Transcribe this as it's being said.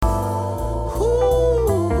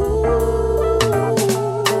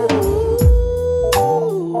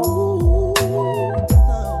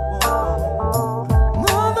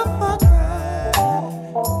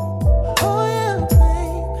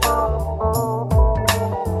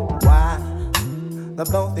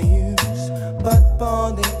the both of yous, but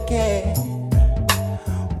born again.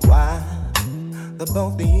 Why the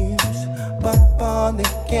both of yous, but born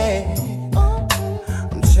again?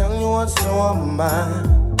 I'm telling you what's on my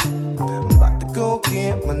mind. I'm about to go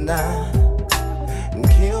get my knife and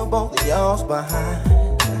kill both of y'all's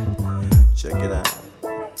behind. Check it out.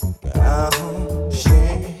 Oh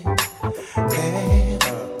shit, hey,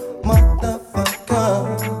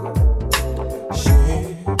 motherfucker.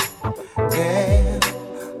 Shit, yeah,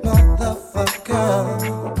 motherfucker.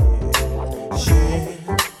 Shit,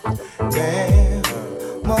 yeah,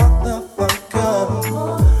 motherfucker.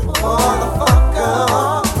 Motherfucker.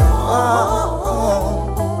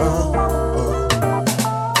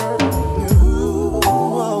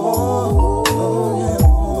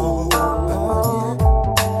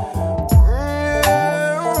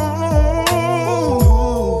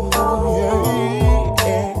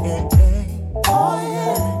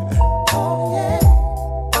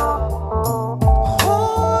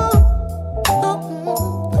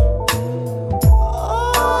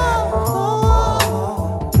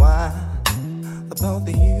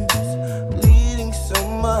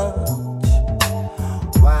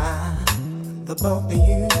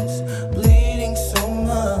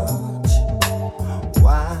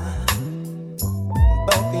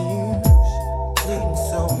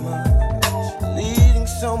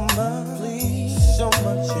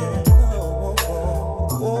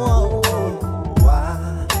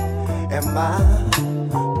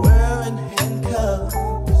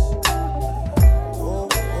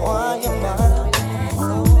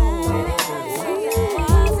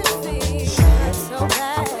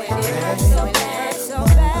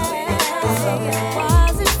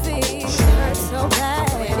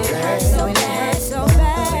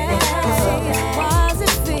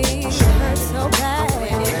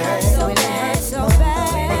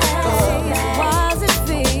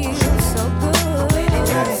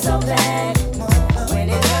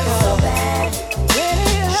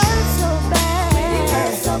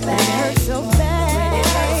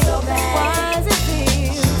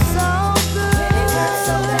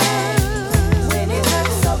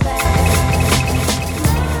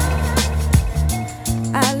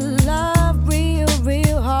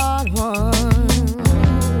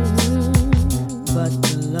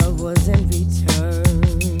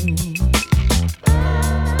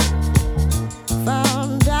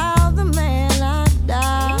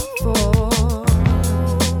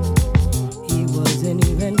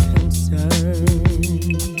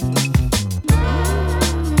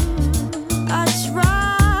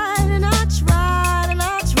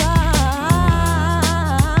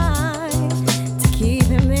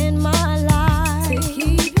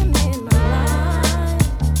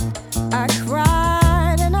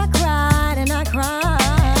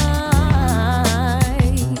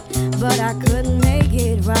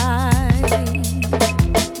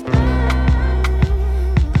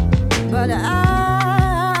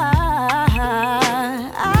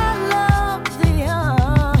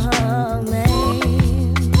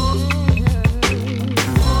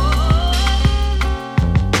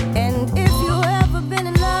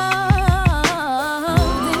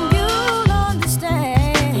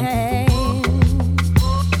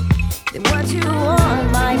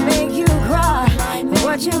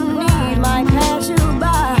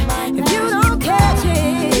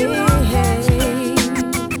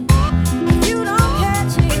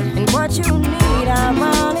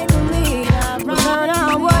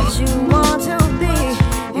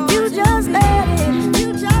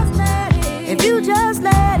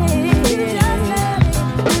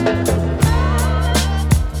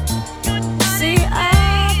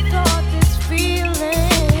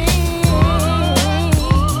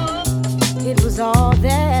 All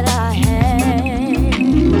that I had.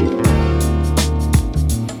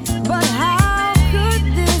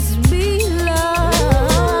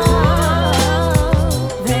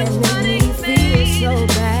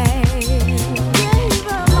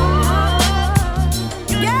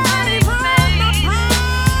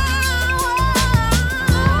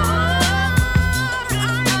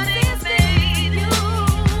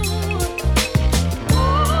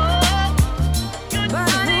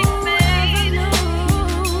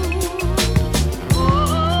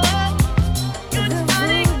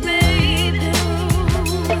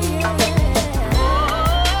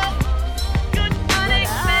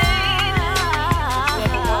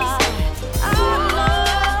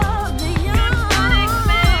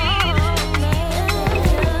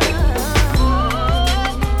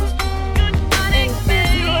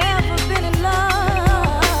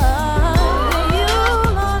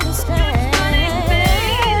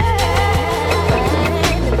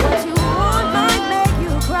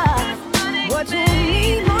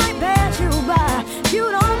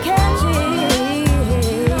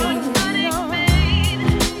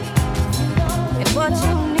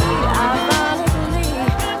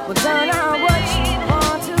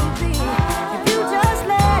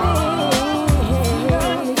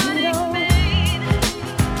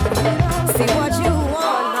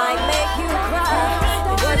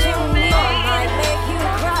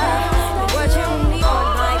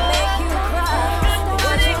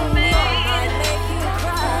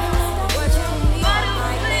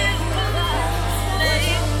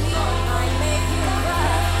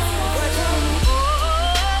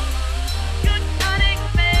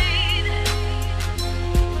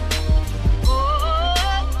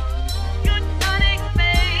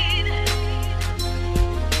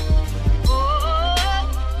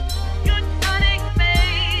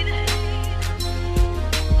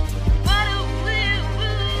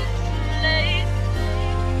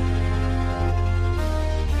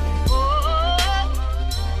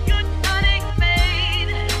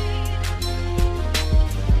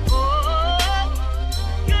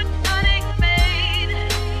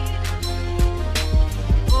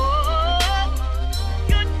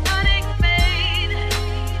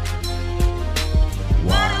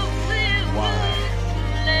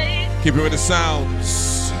 Keep it with the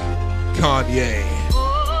sounds. Kanye.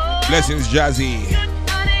 Blessings, Jazzy.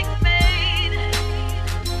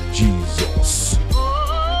 Jesus.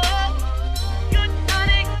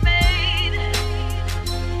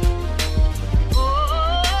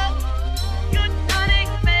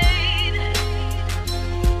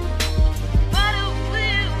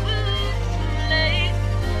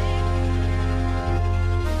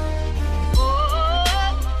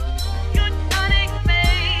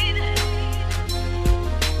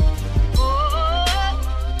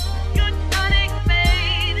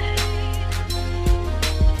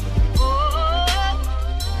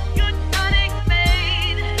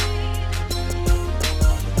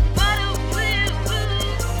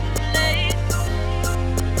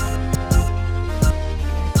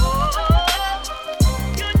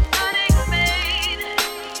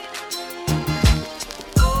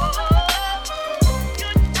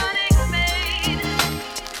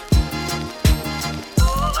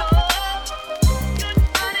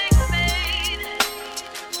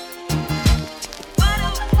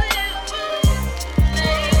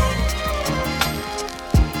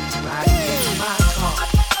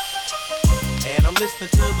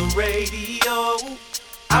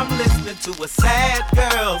 To a sad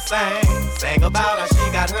girl sang about how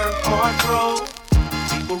she got her heart broke.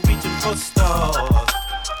 People reaching for stars.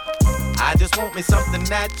 I just want me something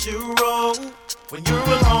natural. When you're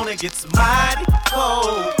alone, it gets mighty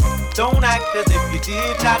cold. Don't act as if you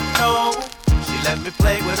did not know. She let me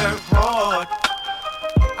play with her heart.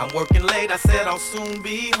 I'm working late, I said I'll soon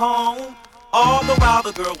be home. All the while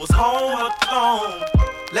the girl was home alone.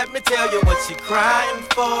 Let me tell you what she crying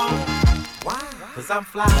for. Why? 'Cause I'm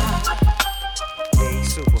fly.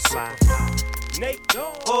 Super fly. Nate,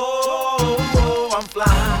 oh, I'm fly,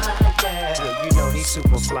 yeah, you know he's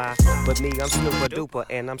super fly. But me, I'm super duper,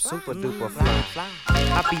 and I'm super duper fly.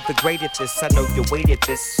 I be the great at this, I know you waited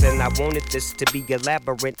this, and I wanted this to be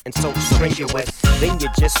elaborate and so strenuous. Then you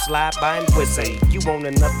just slide by and whiz you want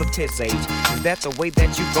another piss age. Is that the way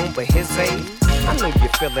that you gon' be his age? I know you're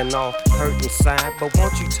feeling all hurt inside, but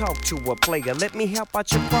won't you talk to a player? Let me help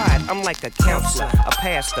out your pride. I'm like a counselor, a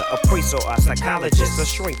pastor, a priest, or a psychologist, a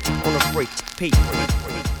shrink on a freak peak.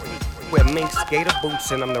 Wear mink skater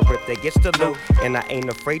boots and I'm the rip that gets the loot. And I ain't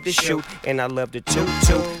afraid to shoot and I love to toot.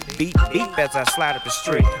 Beep beep as I slide up the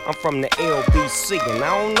street. I'm from the LBC and I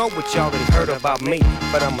don't know what y'all done heard about me,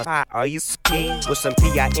 but I'm a IUC with some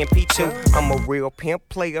PIMP too. I'm a real pimp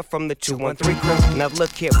player from the 213 crew. Now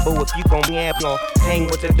look here, boo, if you gon' hang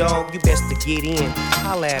with the dog, you best to get in.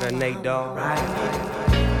 Holla at her, Nate, dog.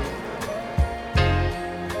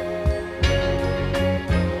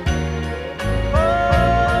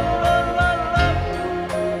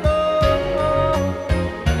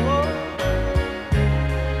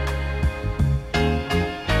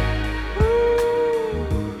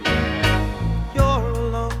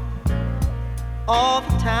 All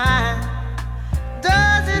the time.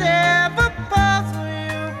 Does it ever puzzle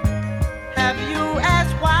you? Have you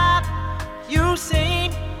asked why you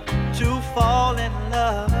seem to fall in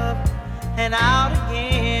love and out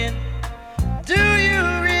again? Do you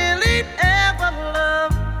really ever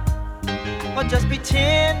love or just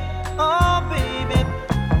pretend? Oh baby,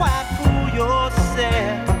 why fool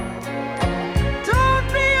yourself? Don't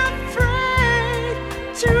be afraid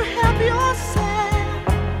to help yourself.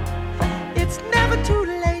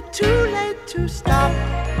 Too late to stop.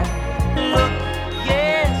 Look,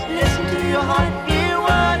 yes, listen to your heart, hear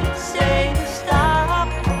what it says to stop.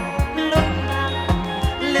 Look now,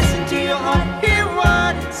 listen to your heart, hear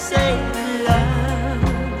what it says to love.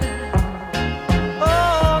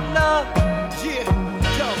 Oh, love. Yeah,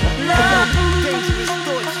 yo, love. Dangerous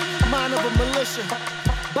thoughts, mind of a militia.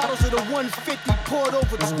 Bottles of the 150 poured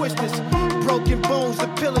over twisters. Broken bones, the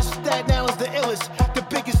pillars, Staten Island's the illest. The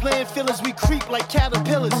biggest landfillers, we creep like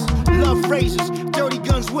caterpillars. Love razors, dirty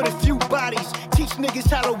guns with a few bodies. Teach niggas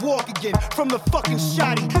how to walk again from the fucking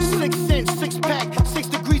shoddy. 6 cents, 6 pack, 6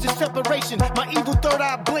 degrees of separation. My evil third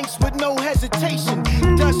eye blinks with no hesitation.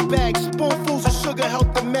 Dust bags, spoonfuls of sugar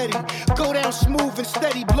help the medi. Go down smooth and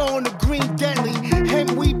steady, blowing the green deadly.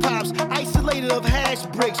 Hemp weed pops, isolated of hash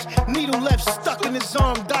bricks. Needle left stuck in his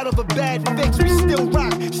arm, died of a bad fix. We still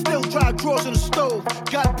rock, still dry drawers on the stove.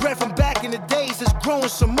 Got bread from back in the days that's growing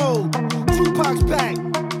some mold. Tupac's back,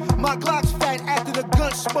 my Glock's fat after the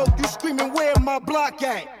gun smoke. You screaming, where my block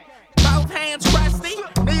at? Both hands rusty,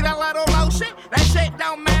 need a little lotion. That shit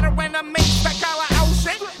don't matter when the mix the color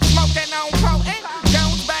ocean. Smoking on potent,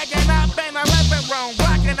 Jones bagging up in the living room,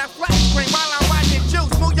 blocking the flat screen while I'm watching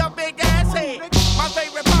juice. Move your big ass head. My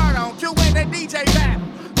favorite part on Q in the DJ battle.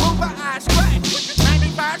 Move her eyes scratch.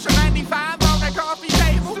 95 to 95 on the coffee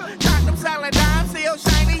table.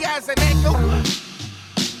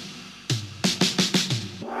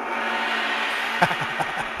 You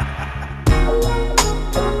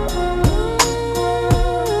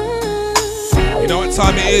know what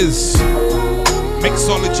time it is?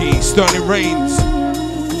 Mixology, Sterling Reigns.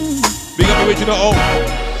 Big up original O,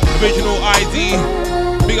 original ID.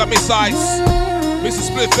 Big up Miss Ice, Mr.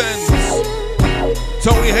 Spliffens,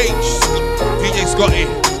 Tony H, DJ Scotty,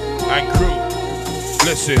 and crew.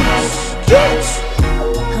 Blessings.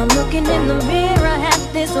 I'm looking in the mirror at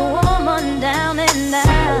this woman down and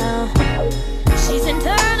out. She's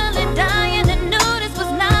internally dying and knew this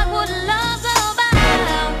was not what love's all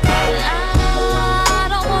about. I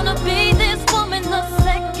don't wanna be this woman the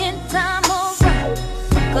second time around,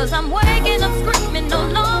 'cause I'm waking up screaming, no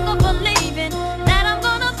longer believing that I'm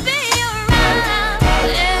gonna be around.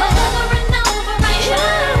 Yeah. Over and over I try,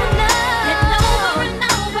 and over and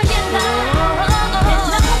over you lie, and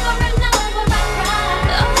over and over I cry.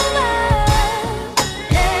 Over,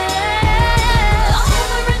 yeah.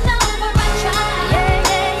 Over and over I try,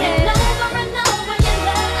 yeah. And over and over you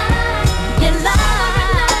lie, and over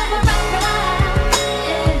I cry.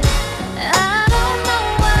 Yeah. I don't know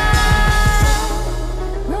why.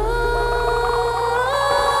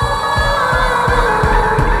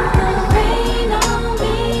 Rain on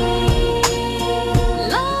me,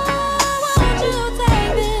 Lord, won't you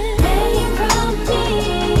take this pain from me?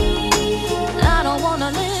 I don't wanna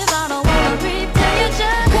live, I don't wanna breathe till you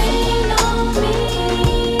just rain on me.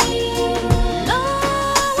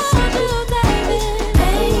 Lord, won't you take this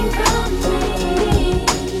pain from me?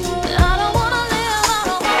 I don't wanna live, I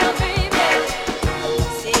don't wanna breathe.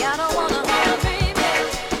 See, I don't wanna breathe.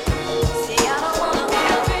 See, I don't wanna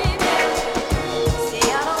breathe. See,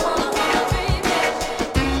 I don't wanna breathe. See, I don't wanna breathe.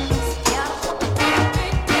 See,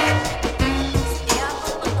 I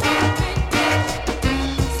don't wanna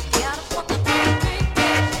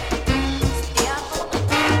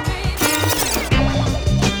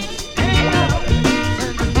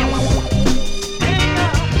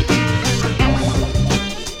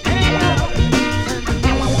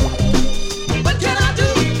What can I do?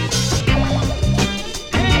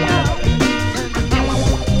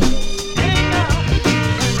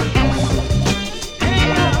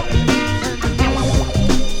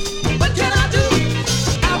 What can I do?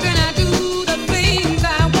 How can I do the things I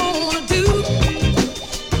wanna do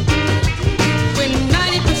when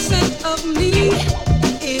 90% of me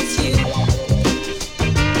is you?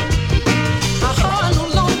 My heart no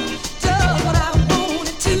longer does what I want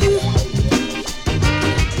it to,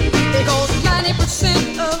 because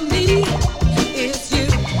 90% of me is you.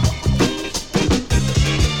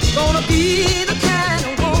 Gonna be the kind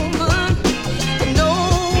of woman that no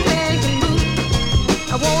man can move.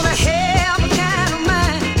 I wanna have a kind of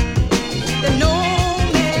mind that no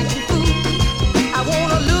man can fool. I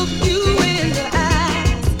wanna look you in the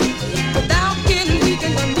eyes without getting weak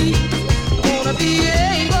in the knees. I wanna be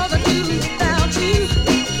able to do without you,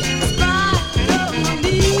 despite of my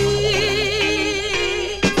needs.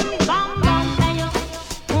 Bum bum hey yo,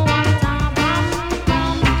 one time bum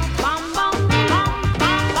bum bum bum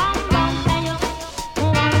bum bum bum hey yo,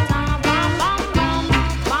 one time bum bum bum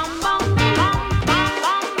bum bum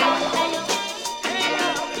bum hey yo.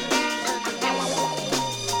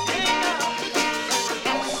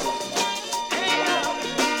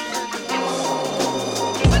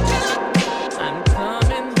 I'm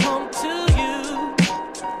coming home to you,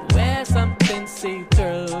 where something see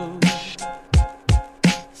through,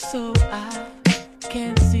 so I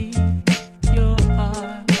can see your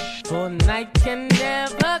heart. For night can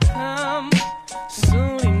never come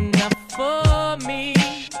soon enough for me.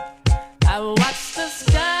 I watch the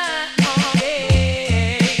sky all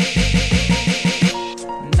day.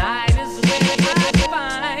 Night is when I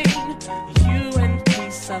find you and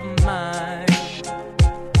peace of mind.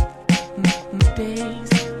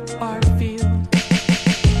 Days are filled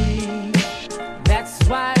with grief. That's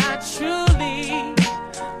why I truly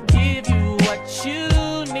give you what you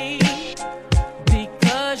need,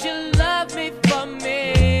 because you love me for me.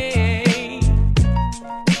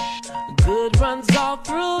 Good runs all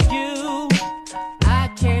through you. I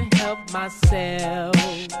can't help myself.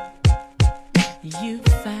 You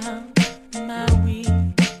found my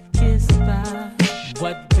weakest spot.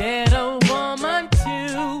 What better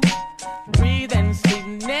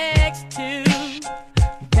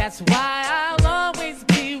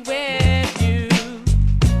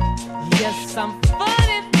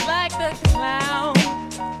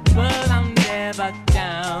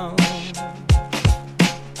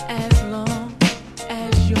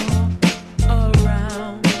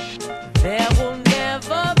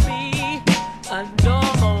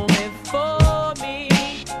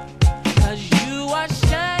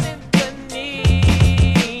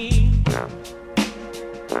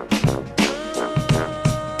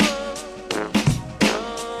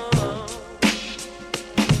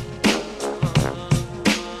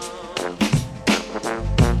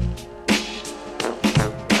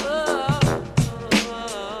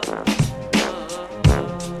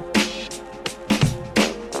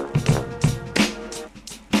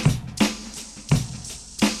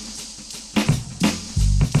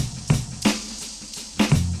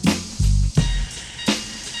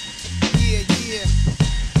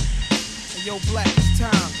black, it's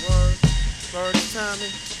time. Word, it's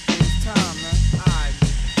timing. It's time, man. Alright,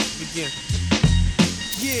 begin.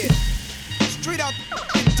 Yeah, straight out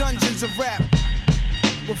the dungeons of rap.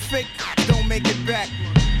 But fake don't make it back.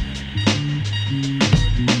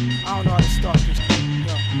 I don't know how to start this.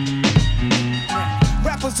 Yo. Yeah.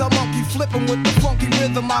 Rappers are monkey flipping with the funky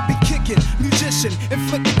rhythm I be kicking. Musician,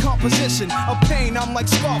 inflicting composition of pain. I'm like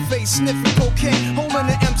Scarface, sniffing cocaine, holding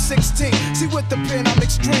an M16. See with the pen I'm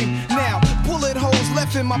extreme. Now, bullet holes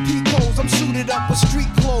left in my peak holes. I'm suited up with street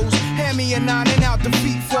clothes. Hand me a 9 and out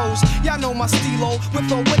defeat foes. Y'all know my stilo,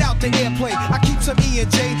 with or without the airplay. I keep some E and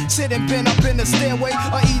J, sitting bent up in the stairway,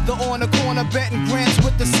 or either on the corner betting grants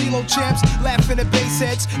with the CeeLo champs. Laughing at bass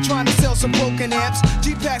heads, trying to sell some broken amps.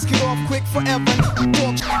 G-packs get off quick forever.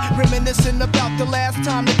 Talk, reminiscing about the last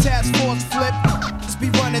time the task force flipped. Just be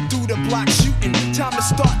running through the block shooting. Time to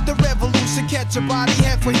start the revolution. Catch a body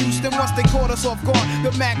head for Houston. Once they caught us off guard,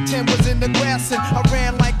 the Mac 10 was in the grass, and I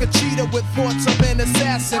ran like a cheetah with thoughts of an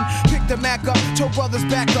assassin. Picked the Mac up, told brothers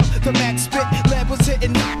back up. The Mac spit, lead was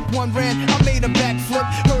hitting. One ran, I made a backflip.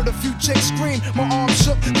 Heard a few chicks scream, my arm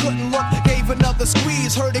shook, couldn't look. Gave another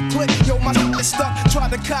squeeze, heard it click. Yo, my is stuck.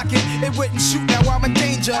 Tried to cock it, it wouldn't shoot. Now I'm in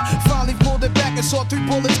danger. Finally pulled it back and saw 3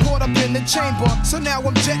 bullets caught up in the chamber. So now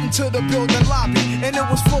I'm jetting to the building lobby, and it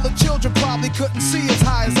was full of children, probably couldn't see as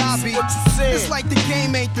high as I be. It's like the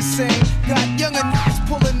game ain't the same. Got younger niggas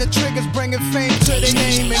pulling the triggers, bringing fame to their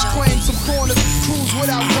name and claim some corners. Cruise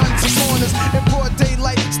without guns and corners. In broad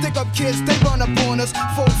daylight, stick up kids, they run up on us.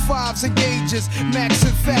 4-5s and gauges, max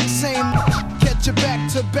and facts, same. Catch you back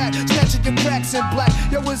to back, snatching your cracks in black.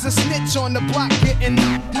 Yo, is a snitch on the block getting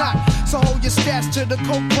knocked. So hold your stats till the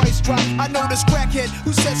coke price drop. I know this crackhead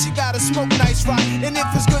who says she gotta smoke nice rock, and if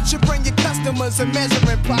it's good, you bring your customers and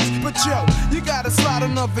measuring plots. But yo, you gotta slide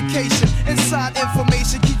on a vacation. Inside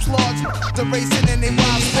information keeps large erasing in their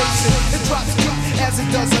wild spaces. It drops deep as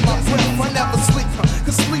it does in my breath. I never sleep,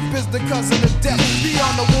 cause sleep is the cousin of death.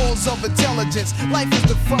 Beyond the walls of intelligence, life is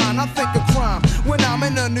defined. I think of crime when I'm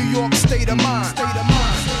in a New York state of mind.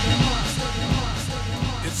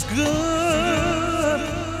 It's good.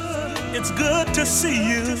 It's good to see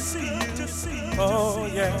you. Oh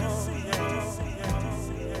yeah.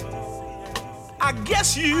 I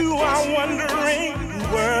guess you are wondering,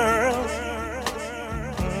 world.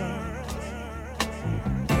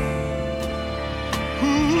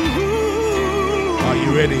 Are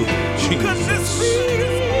you ready? Jesus.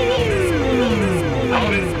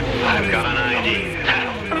 I've got an idea.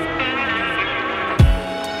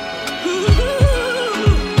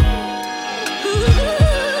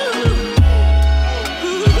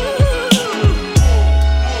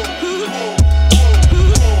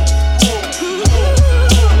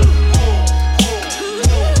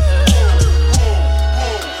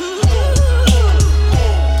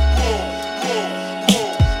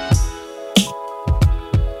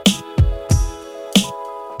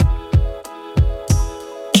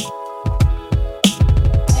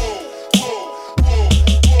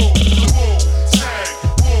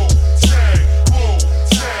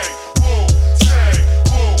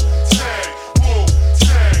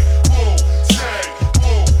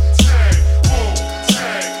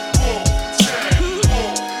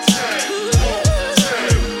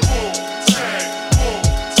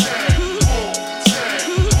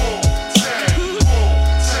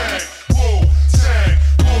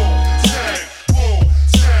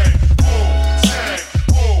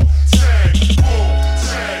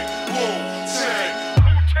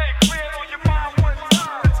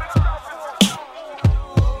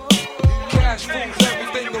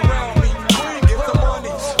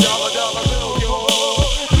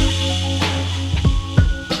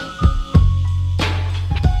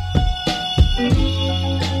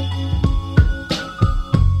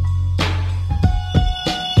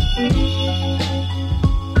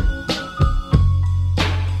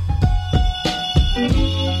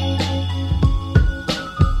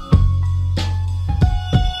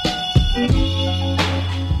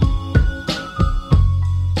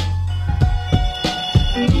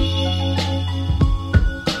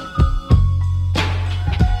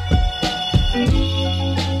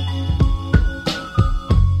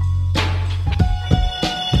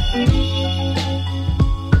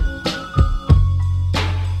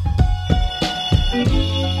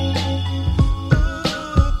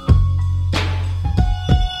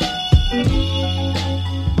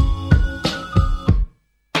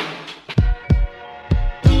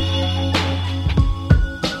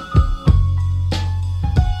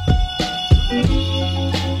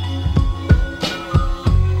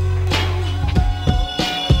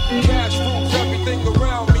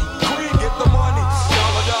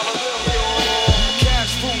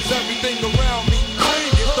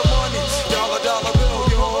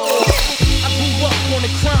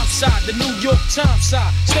 the New York Times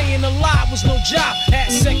side. Staying alive was no job,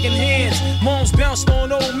 had second hands. Moms bounced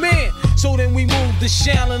on old man. So then we moved to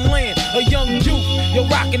Shaolin Land. A young youth, you're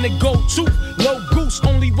rocking the go-to. Low goose,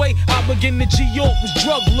 only way I begin to G-York was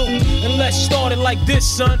drug loot. And let's start it like this,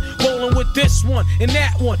 son. Rolling with this one and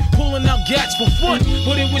that one. Pulling out gats for fun.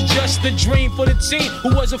 But it was just a dream for the teen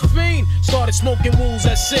who was a fiend. Started smoking wools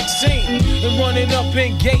at 16. And running up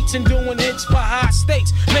in gates and doing hits for high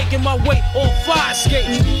stakes. Making my way on fire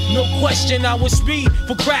skates. No question I was speed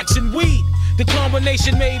for cracks and weed. The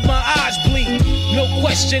combination made my eyes bleed. No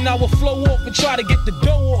question I would flow off and try to get the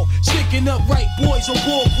dough off. Sticking up right boys on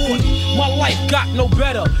board court. My life got no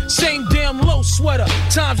better. Same damn low sweater.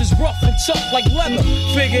 Times is rough and tough like leather.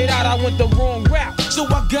 Figured out I went the wrong route. So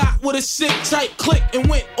I got with a sick tight click and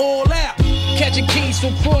went all out. Catching keys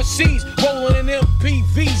from cross seas. Rolling in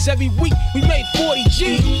MPVs. Every week we made 40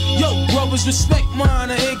 G. Yo, brothers, respect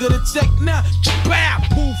mine. I ain't gonna take now. Bow.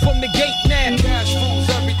 Move from the gate now. Cash rules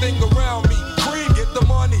everything around me. Cream, get the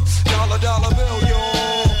money. Dollar, dollar bill, yo.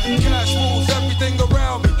 Cash rules everything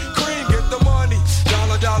around me. Cream, get the money.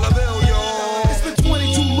 Dollar, dollar bill, yo. It's been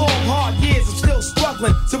 22 long, hard years. I'm still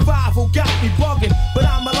struggling. Survival got me bugging, but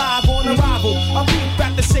I'm alive on arrival. I peep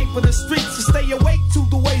at the shape of the streets to stay awake to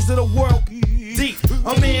the ways of the world. Deep.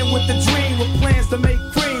 A man with a dream, with plans to make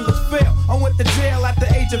cream was fail. I went to jail at the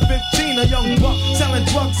age of 15. A young buck selling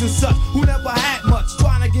drugs and such, who never had much,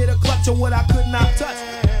 trying to get a clutch on what I could not touch.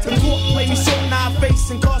 The court played me short, now I face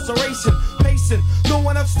incarceration. Pacing, no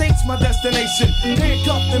one upstates my destination.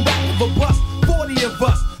 Handcuffed in back of a bus, 40 of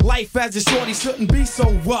us. Life as a shorty shouldn't be so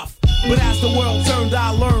rough. But as the world turned, I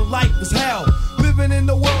learned life was hell. Living in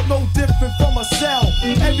the world no different from a cell.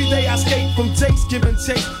 Every day I skate from Jake's, giving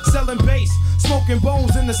chase, selling bass, smoking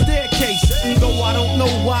bones in the staircase. Though I don't know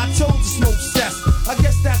why I chose to smoke cess. I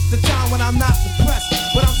guess that's the time when I'm not depressed,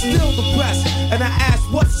 but I'm still depressed. And I ask,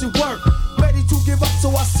 what's your work? Ready to give up, so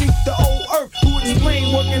I seek the old earth. Who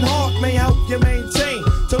explain working hard may help you maintain.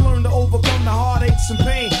 To learn to overcome the heartaches and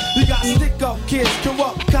pain. You got stick-up kids,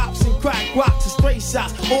 corrupt cops, and crack rocks and stray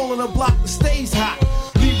shots. All in a block that stays hot.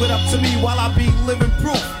 Leave it up to me while I be living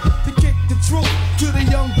proof. To kick the truth to the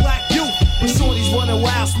young black youth. When shorties running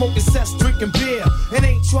wild, smoking cess, drinking beer. And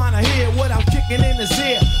ain't trying to hear what I'm kicking in his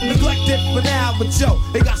ear. Neglected for now, but yo,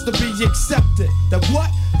 it got to be accepted. That what?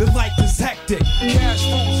 The life is hectic. Cash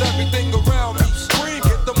rules everything around me. Cream,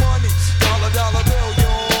 get the money. Dollar, dollar bill, yo.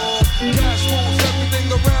 Cash rules everything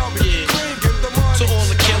around me. Cream, get the money. To all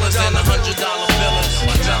the killers and the $100 billers.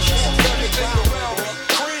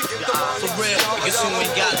 For real, niggas who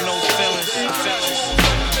ain't got no feelings.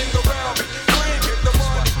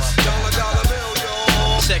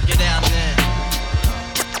 Check it out now.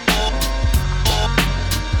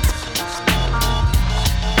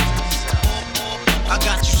 I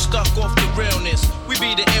got you stuck off the realness. We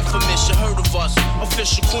be the infamous, you heard of us.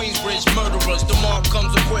 Official Queensbridge murderers. The mob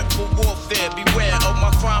comes equipped for warfare. Beware of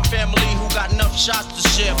my crime family who got enough shots to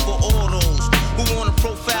share for all those who wanna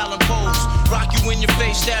profile and pose. Rock you in your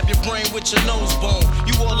face, stab your brain with your nose bone.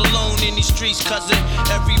 You all alone in these streets, cousin.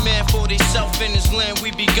 Every man for theyself in his land,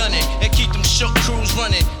 we be gunning. And keep them shook crews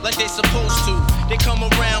running like they supposed to. They come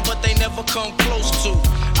around, but they never come close to.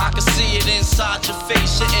 I can see it inside your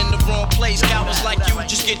face, you're in the wrong place. Cowards like you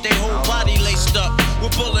just get their whole body laced up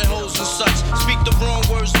with bullet holes and such. Speak the wrong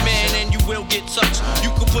words, man, and you will get touched. You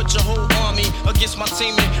could put your whole army against my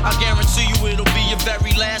team, and I guarantee you it'll be your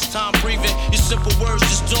very last time breathing. Your simple words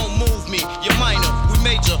just don't move me. You're minor, we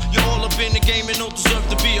major. You're all up in the game and don't deserve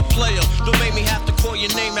to be a player. Don't make me have to call your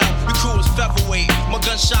name out. Your crew is featherweight. My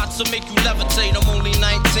gunshots will make you levitate. I'm only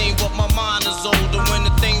 19, but my mind is older. When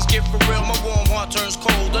the things get for real, my warm heart turns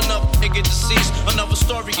cold. Another nigga deceased, another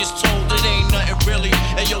story is told. It ain't nothing really.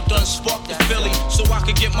 And yo, done sparked the Philly, so I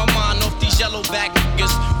could get my mind off these yellow back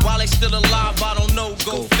niggas. While they still alive, I don't know.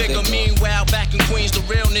 Go figure. Meanwhile, back in Queens, the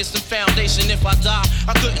realness and foundation. If I die,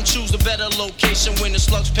 I couldn't choose a better location. When the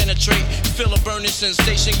slugs penetrate, you feel a burning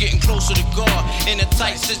sensation, getting closer to God in a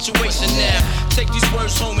tight situation. Now, take these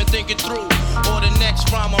words home and think it through. Or the next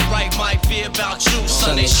rhyme I write might be about you.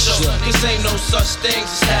 Son, they shook. Cause ain't no such things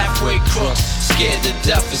as halfway crooks. Scared to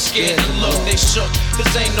death and scared to look. They shook.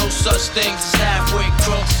 Cause ain't no such things as halfway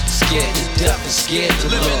crooks. Scared to death and scared to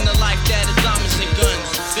look. Living the life that is diamonds and guns.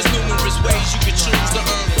 There's numerous ways you can choose to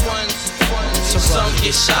earn funds. So some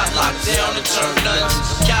get shot, locked down, and turn nuns.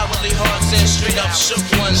 Cowardly hearts and straight up shook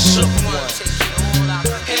ones, shook ones.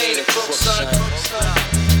 He ain't a crook, son.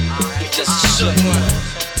 He just a shook one.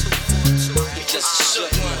 He just a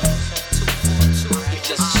shook one. He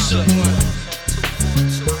just a shook one.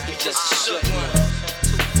 He just a shook one.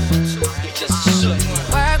 He just a shook one.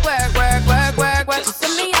 Work, work, work, work, work, work. You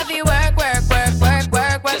see me heavy work, work, work, work,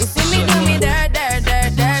 work, work. You see me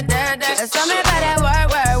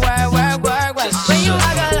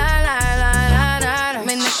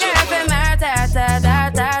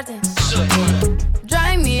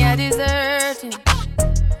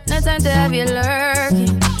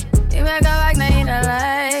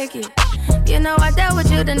know I dealt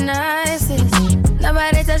with you the nicest.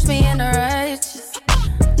 Nobody touched me in the righteous.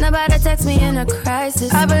 Nobody text me in a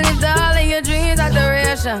crisis. I believed all of your dreams are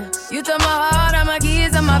duration. You took my heart, all my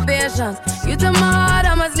keys, and my patience. You took my heart,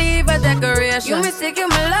 I must leave a decoration. You mistaken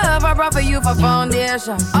my love, I brought for you for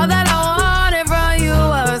foundation. All that I wanted from you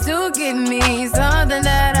was to give me something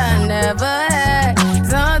that I never had,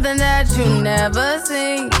 something that you never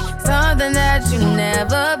seen, something that you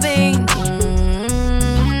never been.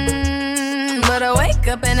 But I wake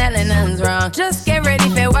up and hell nothing's wrong. Just get ready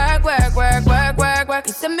for work, work, work, work, work, work.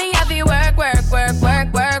 You see me happy work, work, work,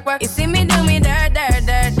 work, work, work. You see me do me dirt, dirt,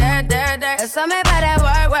 dirt, dirt, dirt, dirt. There's something about that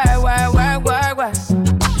work, work, work, work, work, work.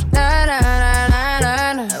 Na na na na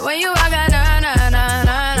na na. When you walk out, na na na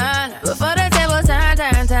na na. Before the table turn,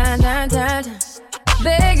 turn, turn, turn, turn, turn.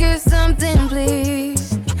 Beg you something,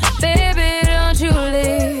 please, baby, don't you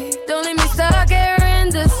leave. Don't leave me stuck here in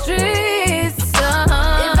the streets.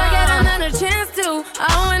 If I get another chance to, I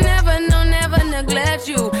would never, no, never neglect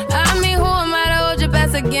you. I mean, who am I to hold your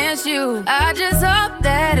best against you? I just hope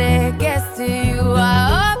that it gets to you.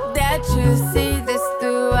 I hope that you see this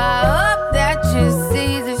through. I hope that you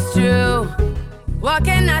see this true. What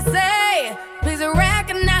can I say? Please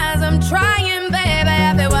recognize I'm trying, baby.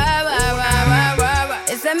 I feel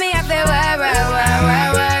it's a me, I feel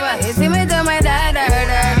you see me do my da da da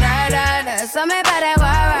da da da. Something about that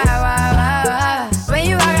when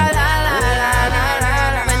you walk out, la la la la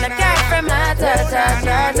la. When the cat from my ta ta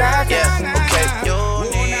ta ta. Yeah, okay, you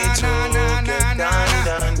need to get done,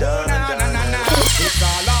 done, done. It's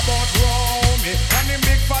all about Romy and the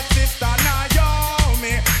big fat sister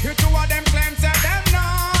Naomi. You two of them claims that them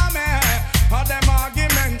know me. All them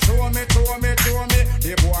arguments show me.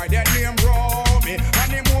 The boy that name Romy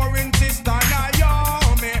and the mooring sister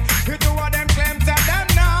Naomi. You two of them claims that them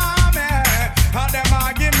know me. All them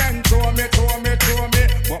arguments show me.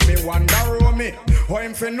 But me wonder Romy, how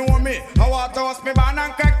him fi know me? How I toast me ban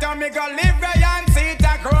and crack down me go live where and see it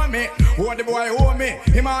a grow me. Oh the boy owe me,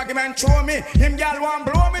 him argument show me. Him gal want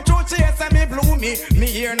blow me through chase and me blew me. Me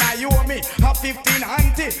here now you owe me, a 15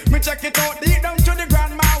 auntie. Me check it out deep down to the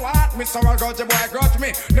grandma what. Me so I got the boy grudge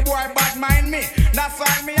me, the boy bad mind me. That's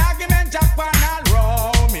why me argument jack pan all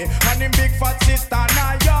row me. And him big fat sister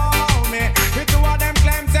now yo me. The two of them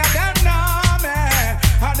claims that them know me.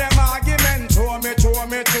 And them argument show me.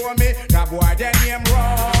 That boy their name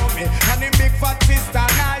Romy. And him big fat sister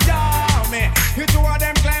now yo me. The two of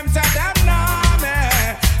them claims that them know me.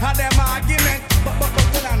 And them argument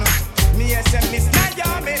me SMS now yo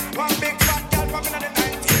me. One big fat girl from in the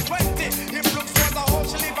 1920. If looks was a whole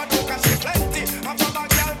she live a do cause she plenty. And from a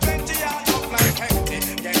girl plenty I look like empty.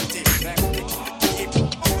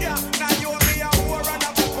 Yeah, now you me a war and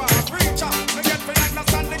a pooper a preacher. Me get for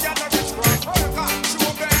understand the girl a rich cross worker.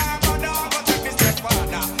 Show me I'm a dog but take me step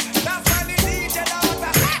further. That's why the DJ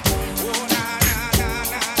daughter. Oh na na na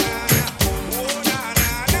na na. Oh na na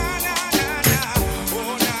na na na na.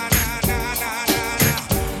 Oh na na na na na na.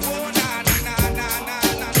 Oh na na na na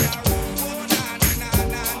na na. Oh na na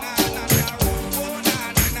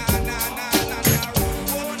na na na na. Oh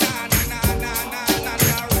na na na na na na. Oh na na na na na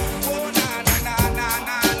na. Oh na na na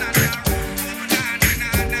na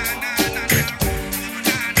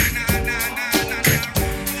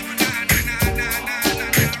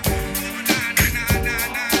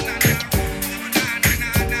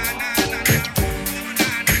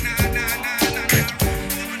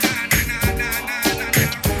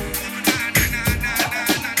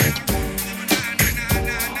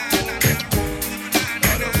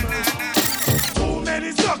Too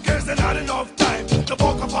many suckers and not enough time to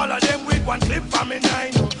fuck up all of them with one clip from me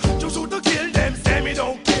 9. To shoot to kill them, say me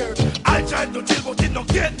don't care. I tried to chill but it don't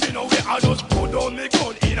get me nowhere. I just put down me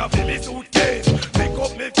gun in a me suitcase. Pick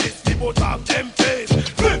up me fist, the both of them face.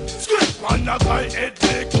 Flip, script, and a guy head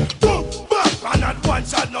lick. Boom, back, and at one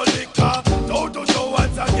shot no liquor. Don't to show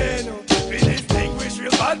once again. We distinguish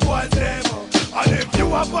real bad boys them. And if you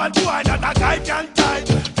a bad boy that a guy can tie,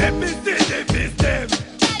 let me see the fist them.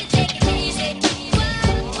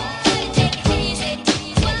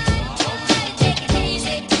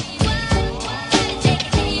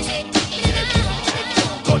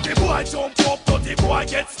 Dirty boy jump up, dirty boy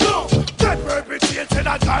get stung. That perpetrate say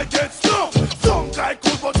that guy get stung. Some guy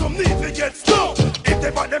cool but some need to get stung. If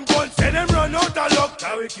they got them guns, say them run out of luck.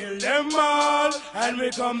 Now we kill them all and we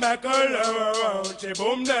come back alone.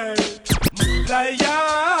 Boom day.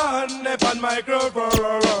 Lion, up on microphone.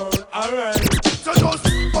 Alright. So just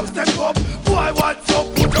up, step up. Boy, what's up?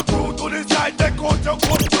 Put your crew to the side, take out your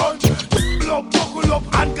gun front. Look, buckle up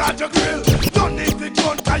and guard your grill. Don't need the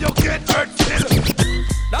gun, cause you get hurt still.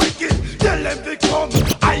 Like it, tell them to come.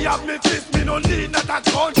 I have me fist, me me no need not a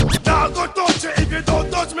gun. Now go touch it if you don't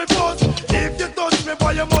touch me first. If you touch me,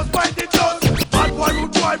 boy, you must bite the dust. Bad boy,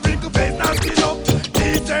 rude boy, wrinkle face, now skin up.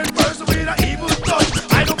 DJ person with an evil touch.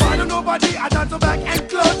 I don't bother nobody, I dance back and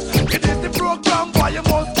clutch. It is the program, boy, you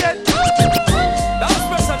must get. That's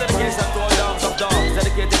special dedication to all dogs of dogs.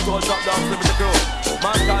 Dedicated to all top dogs living the crew.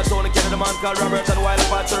 Man called Tony Kennedy, man called Robert, and while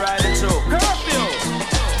apart to riding through. Curfew!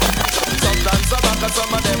 Sometimes I'm back and some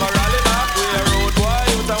of them are rally back. We a road boy,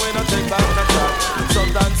 youth and we no take back no chat.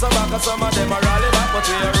 Sometimes I'm back and some of them are rally back. But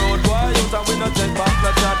we a road boy, youth and we no take back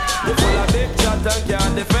no chat. You full of big chat and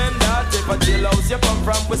can't defend that. If a jailhouse you come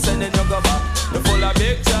from, we sending you go back. You full of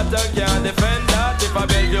big chat and can't defend that. If a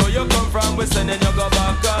Bellevue you come from, we sending you go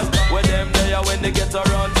back. Cause when them there when they get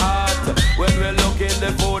around hot. When we looking the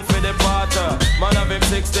food for the potter. Man have him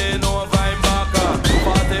 16 over him back.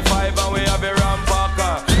 45 and we have a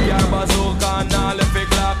rampacker. Car bazooka and all the big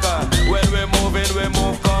locker. When we moving, we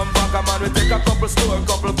move, come back. Man, we take a couple store,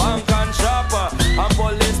 couple bank and shopper. And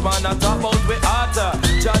policeman a top out with hotter.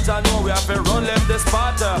 Judge I know we have to run left the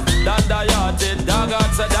spotter. Dan the yachted, dog out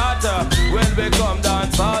the data. When we come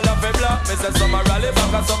dance, all of the block. Me say some a rally back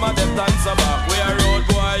and some of them dance back. We a road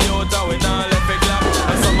boy youth and we not left the clap.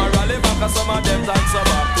 And some a rally back and some of them dance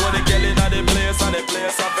back. When they kill in at the place and the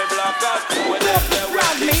place of the block. When they play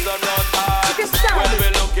with this done not hard. When we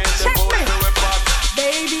look in the food we pack.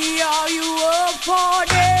 Baby, are you up for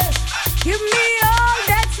this? Give me all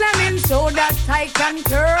that slamming so that I can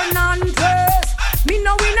turn and twist. Me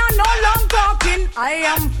no we no long talking. I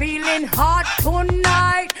am feeling hot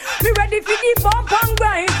tonight. Me ready for the bump and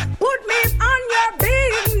grind. Put me on your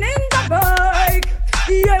big ninja bike.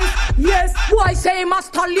 Yes, yes. Boy say I'm a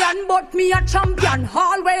stallion, but me a champion.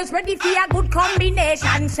 Always ready for a good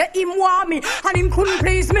combination. Say him want me and him couldn't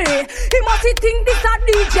please me. He must think this a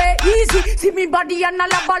DJ easy. See me body and a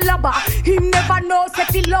laba laba. Him never know say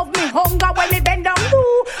he love me hunger when me bend down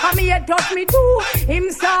boo. And me head touch me too.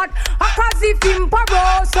 Him start a cause if him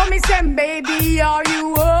paro. So me say baby are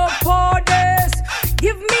you up for this?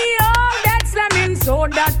 Give me all that slamming so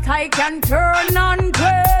that I can turn and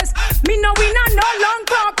twist. Me no we no long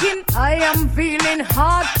talking. I am feeling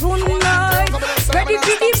hot tonight. Ready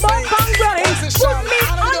for the bump and grind. Put me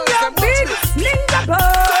on your big ninja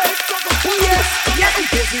bike. Yes, yes.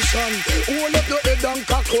 Position. Hold up your head and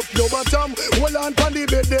cock up your bottom. Hold on pan the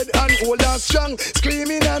bed dead and hold on strong.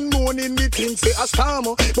 Screaming and moaning me things say a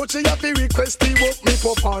storm. But she have to request the work me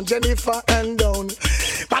perform Jennifer and down.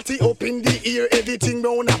 Party up in the ear, everything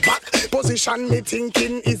round a back. Position me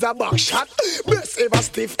thinking is a back shot. Breast ever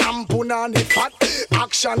stiff and punani fat.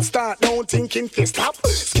 Action start now thinking to stop.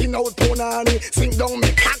 Skin out punani, sink down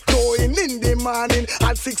me cock. Going in the morning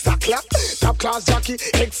at 6 o'clock. Top class jockey,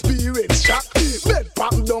 experience shock. Bed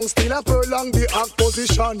pop down, still a prolong the act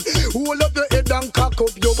position. Hold up the head and cock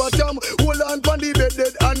up your bottom. Hold on pan the bed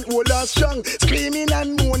dead and hold on strong. Screaming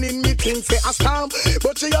and moaning me things say a storm.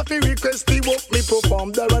 But she have to request the work me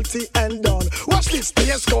perform. Guarantee and done. Watch this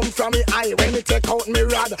tears come from me eye when me take out me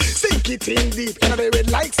rod. Sink it in deep and I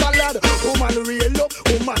red like salad. Woman real up,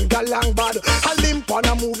 woman galang bad. I limp and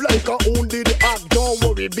I move like a wounded hog. Don't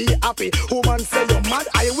worry, be happy. Woman say you're mad.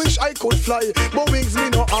 I wish I could fly, but wings me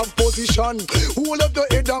no have position. Hold up the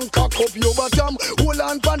head and cock up your bottom. Hold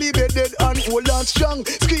on pan the bed dead and hold on strong.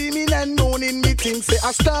 Screaming and moaning me things say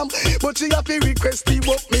a storm. But she have to request the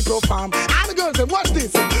work me perform. And the girls say watch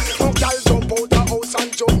this. Oh, girl jump out the house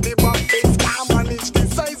and jump the back face. Can't manage the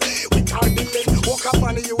size. With her the leg. Walk up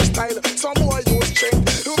and use style. Some boy use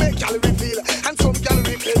strength to make gal reveal. And some gal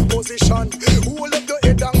replace position. Hold up the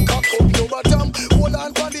head and cock up your bottom. Hold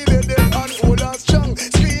on pan the bed dead and hold on strong.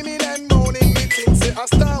 Screaming and moaning me things say a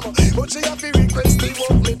storm. But she have to request the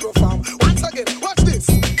work me perform. Once again, watch this.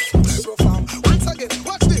 Perform. Once again,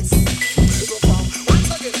 watch this. Perform.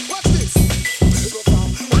 Once again, watch this.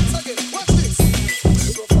 Perform. Once again, watch this.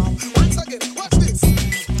 Perform. Once again, watch this.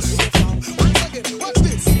 Perform. Once again, watch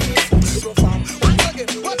this. Perform. Once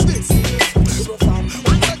again, watch this. Perform.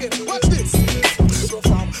 Once again, watch this.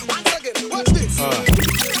 Perform. Once again, watch this.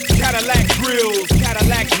 Cadillac grills,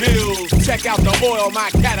 Cadillac mills. Check out the oil my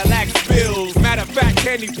Cadillac spills. Matter of fact,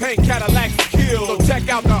 candy paint Cadillac kills. So check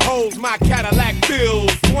out the holes my Cadillac fills.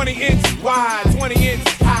 20-inch wide, 20-inch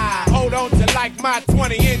high. Hold on to like my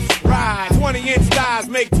 20-inch ride. 20-inch thighs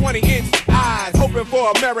make 20-inch eyes. Hoping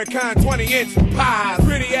for American 20-inch pies.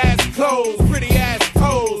 Pretty ass clothes, pretty ass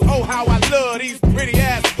toes. Oh, how I love these pretty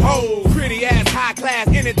ass hoes. Pretty ass high class,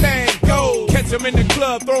 anything goes. Catch them in the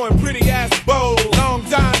club throwing pretty ass bows. Long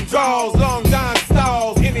John draws, long John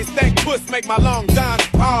stalls. Any stank puss make my long John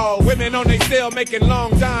pause. Women on they cell making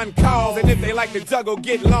long John calls. And if they like to juggle,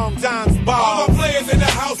 get long John's balls. All my players in the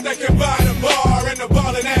house that can buy the bar. And the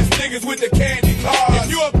ballin' ass niggas with the candy cars.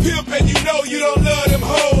 If you a pimp and you know you don't love them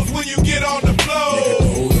hoes when you get on the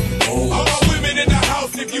floor. All my women in the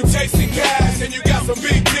house if you chasing cash and you got some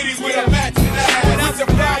big titties with a matching ass. With some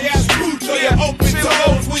fly ass boots or your open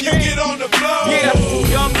toes when you get on the floor. Yeah,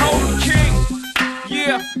 young Holy King.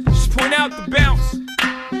 Yeah, just point out the bounce.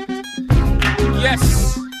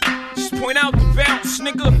 Yes, just point out the bounce,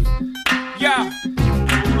 nigga. Yeah.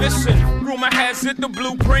 Listen, rumor has it the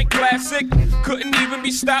Blueprint classic couldn't even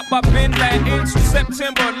be stopped by Bin Laden. So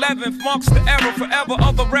September 11th marks the era forever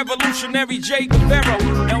of the revolutionary Che Guevara.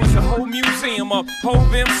 Now it's a whole museum of whole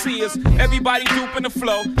MCs. Everybody duping the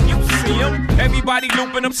flow. You see them, everybody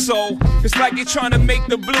looping them soul. It's like they're trying to make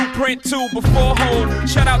the Blueprint 2 before hold.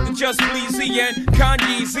 Shout out to Just Bleezy and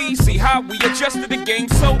Kanye Z. See how we adjusted the game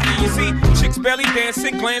so easy. Chicks belly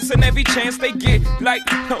dancing, glancing every chance they get. Like,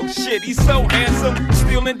 oh shit, he's so handsome.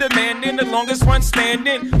 Still in demand, in the longest run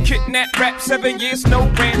standing. Kidnap rap, 7 years, no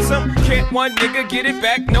ransom. Can't one nigga get it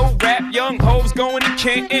back, no rap. Young hoes going to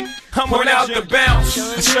Canton. I'm point out the bounce.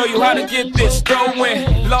 I'll show you how to get this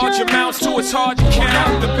going. Large amounts to it's hard to count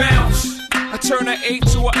out the bounce. I turn an 8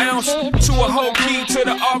 to an ounce, to a whole key to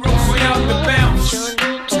the RO, point out the bounce.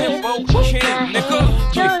 Tempo king,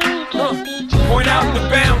 nigga. Yeah. Point out the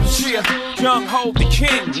bounce, yeah. Young Ho the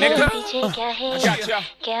king, nigga. I got ya.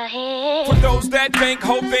 For those that think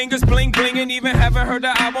whole thing is bling bling and even haven't heard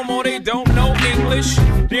the album or they don't know English,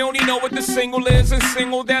 they only know what the single is and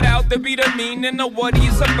single that out to be the meaning of what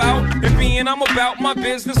he's about. And being I'm about my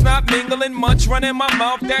business, not mingling much, running my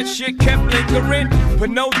mouth, that shit kept lingering. But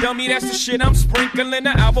no dummy, that's the shit I'm sprinkling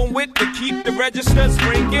the album with to keep the registers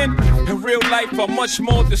ringing. In real life, I'm much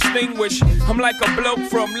more distinguished. I'm like a bloke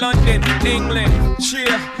from London, England.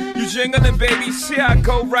 Cheer, you jingling, baby. See, I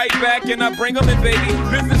go right back and I bring them in, baby.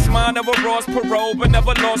 Business mind, never lost parole, but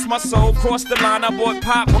never lost my soul. Crossed the line, I bought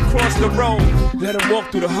pop across the road. Let him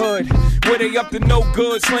walk through the hood, where they up to no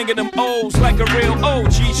good, slinging them O's like a real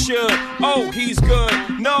OG should. Oh, he's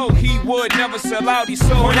good. No, he would never sell out. He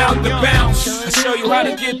sold point out the bounce. I show you how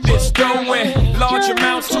to get this going. Large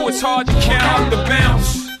amounts to it's hard to count out the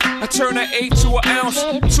bounce. I turn an 8 to an ounce,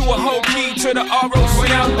 to a whole key to the RO,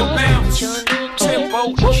 point out the bounce.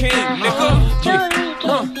 Tempo king, nigga.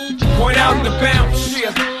 Yeah. Point out the bounce,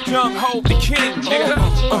 yeah. Young Ho the king, nigga.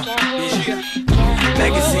 Yeah.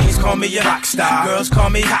 Magazines call me a rock star, girls call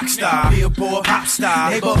me cock star, Billboard pop star,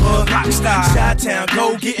 neighborhood rock star, Chi-Town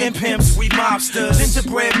go getting pimps, we mobsters.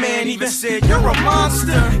 Gingerbread man even said you're a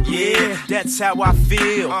monster. Yeah, that's how I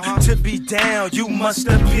feel. To be down, you must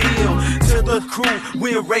appeal to the crew.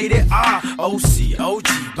 We're rated R. OC, OG,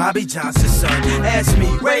 Bobby Johnson's son. Ask me,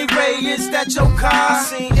 Ray, is that your car? I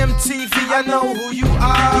seen MTV, I know who you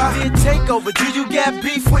are. You did take over. Do you got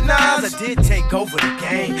beef with Nas? I did take over the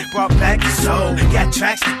game, brought back the soul. Got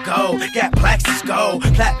tracks to go, got plaques to go,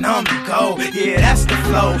 platinum to go. Yeah, that's the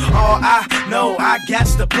flow. All I know, I got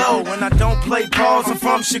to blow. When I don't play balls, I'm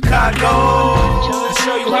from Chicago. I'll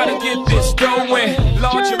show you how to get this going.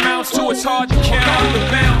 Large amounts to it's hard to count out the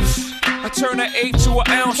bounce. I turn an 8 to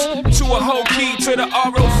an ounce, to a whole key to the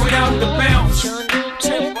RO, point out the bounce.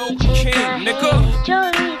 Tempo king, nigga.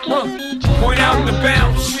 Point out the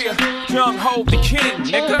bounce, yeah. Young Ho the king,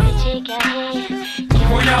 nigga.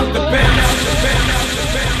 Point out the bounce.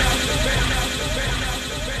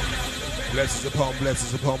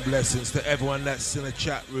 Blessings upon blessings to everyone that's in the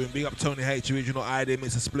chat room. Big up Tony H, Original ID,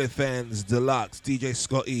 Mr. Spliffens, Deluxe, DJ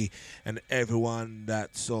Scotty, and everyone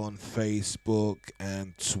that's on Facebook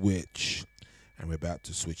and Twitch. And we're about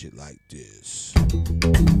to switch it like this.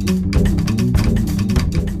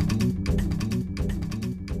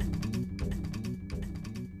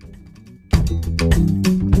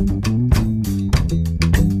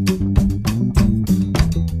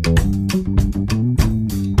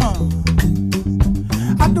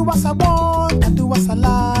 I do what I want, I do what I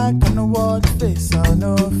like. I know what face, I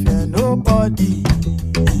no fear nobody.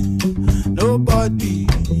 Nobody.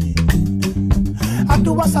 I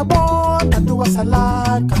do what I want, I do what I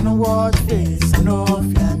like. I know what face, I no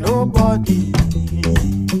fear nobody.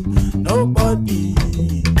 Nobody.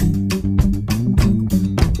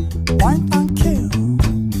 Point and kill.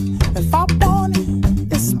 If I want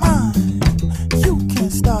it, it's mine. You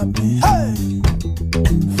can't stop me. Hey!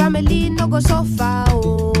 Family no go so far,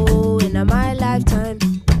 oh, in my lifetime.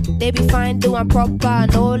 They be fine, doing proper,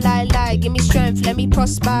 no lie, give me strength, let me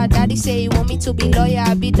prosper. Daddy say he want me to be lawyer,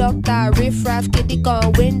 I be doctor, riff raff, kitty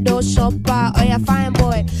gun, window shopper. Oh yeah, fine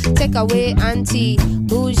boy, take away auntie,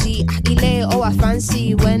 bougie, akile, oh I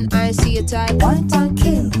fancy. When I see a type, point and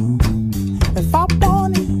kill. If I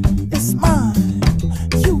want it, it's mine.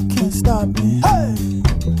 You can't stop me. Hey,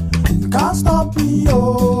 you can't stop me,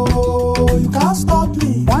 oh, you can't stop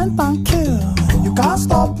me. Point and kill. You can't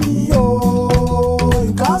stop me, oh.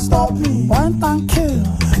 You can't stop me. Point and kill.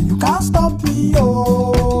 You can't stop me,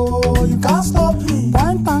 oh. You can't stop me.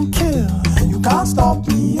 Point and kill. You can't stop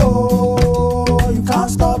me, oh. You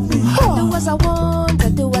can't stop me. I do as I want, I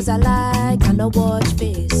do as I like. I no watch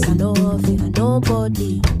face, I no fear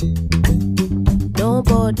nobody.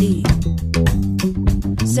 Nobody.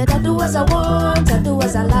 Said I do as I want, I do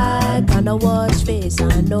as I like. I no watch face,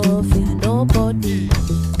 I no fear nobody.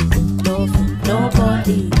 No fear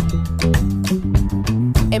nobody.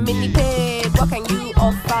 A mini pig, what can you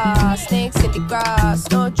offer? Snakes in the grass,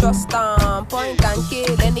 no trust them. Point and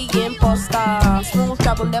kill any imposter. Smooth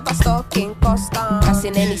travel, never stalking Costa. That's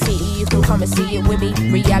in any city, you can come and see it with me.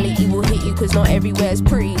 Reality will hit you, cause not everywhere's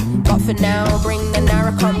pretty. But for now, bring the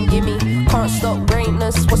Naira, come gimme. Can't stop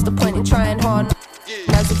greatness, what's the point in trying hard?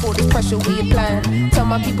 As if all this pressure we applying. Tell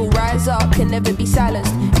my people rise up, can never be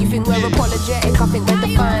silenced. You think we're apologetic, I think we're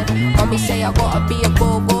defiant. Mommy say I gotta be a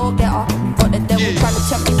go-getter. Got the devil trying to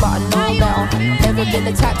tempt me, but I know better. Never been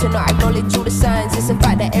the type to not acknowledge all the signs. It's the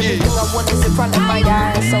fact that everything I want is in front of my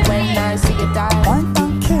eyes. So when I see you die, point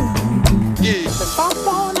and kill. The top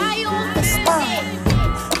on the spine.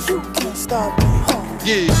 You can't stop me, huh?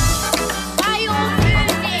 Yeah.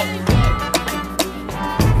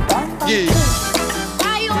 Yeah.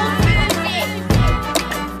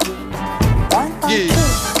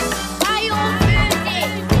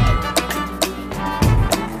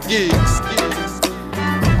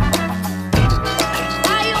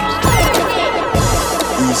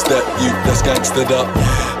 Who's that you that's gangstered up?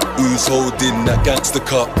 Who's holding that gangster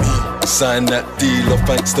cup? Sign that deal or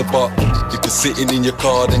thanks the buck. If you're sitting in your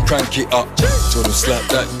car, then crank it up. Told them slap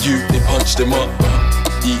that you, they punched them up.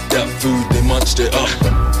 Eat that food, they munched it up.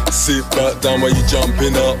 Sit back down while you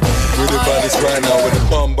jumping up. With the baddest right now with the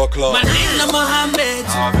bumper club. My name is Mohammed.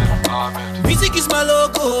 Music is my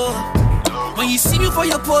logo. When you see me for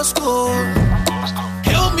your postcode,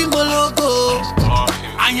 help me my logo.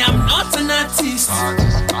 I am not an artist.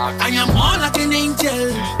 I am more like an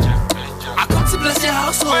angel. I come to bless your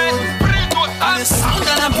household. And the sound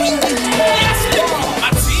that I'm bringing.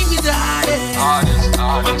 My team is the hardest.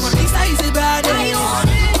 My producer is the baddest.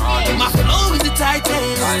 My flow is the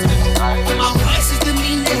tightest. My voice is the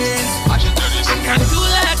meanest. I can do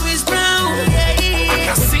like Chris Brown. I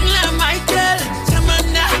can sing like Michael.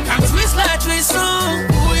 Jamana. I can twist like Trey Songz.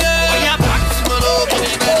 Oh yeah. Oh yeah, back to my logo. Who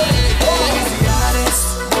is the artist?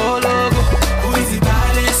 Oh logo. Who is the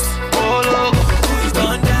baddest? Oh logo. Who is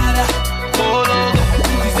Don Dada? Oh logo.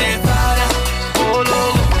 Who is their father? Oh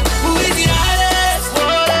logo. Who is the artist? Oh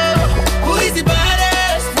logo. Who is the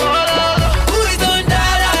baddest? Oh logo. Who is Don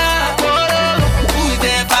Dada? Oh logo. Who is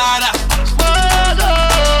their father? Oh logo.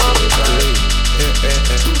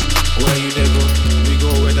 Where you they go? We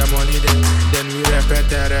go with the money then we repeat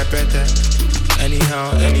that. Anyhow,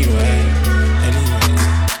 anyway.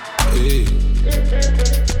 Hey.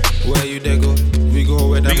 Where you they go? We go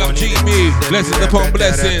with the Big money. Big up GB, blessings upon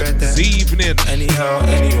blessings. This evening. Anyhow,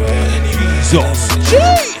 anyway. Jesus.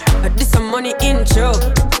 This a money intro.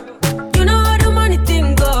 You know how the money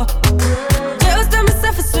thing go. Just tell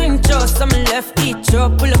myself a swing show. Some left each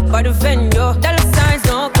up, pull up by the venue. Dollar signs,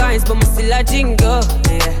 no kinds, but me still a jingle.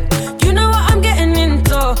 Yeah. You know what I'm getting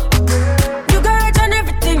into. You got on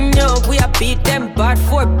everything, yo. We a beat them bad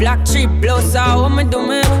for black tree blows out. What me do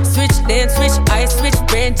me? Switch dance, switch ice, switch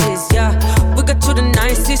branches, yeah. We got to the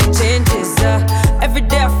nicest changes, yeah. Every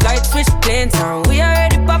day I fly, switch planes, we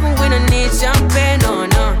already poppin', we don't need champagne, no.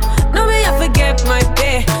 No, me I forget my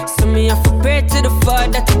pay. So me I for pray to the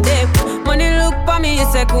Father today. Money look for me,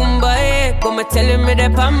 it's a kumbaya. Come tell me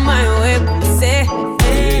that I'm my way, come say,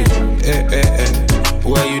 hey.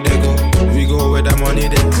 Where you they go? We go with the money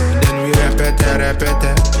then we repeat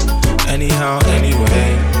that. Anyhow,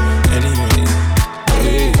 anyway.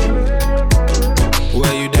 Hey.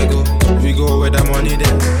 Where you they go? We go with the money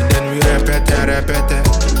then we repeat that.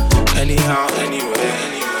 Anyhow, anyway.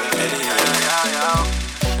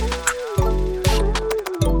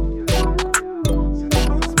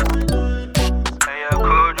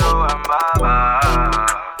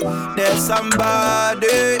 There's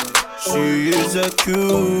somebody, she is a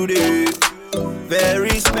cutie,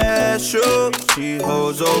 very special. She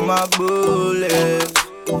holds all my bullets.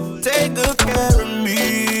 Take good care of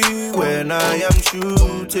me when I am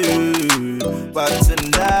shooting. But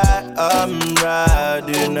tonight I'm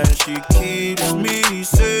riding and she keeps me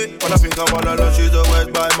safe. When I think I'm all alone, she's always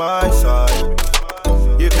by my side.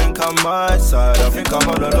 You can come my side. I think I'm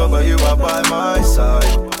all alone, but you are by my side.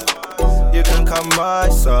 You can come my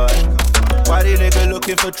side. Why the nigga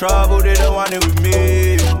looking for trouble? They don't want it with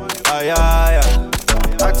me. Aye.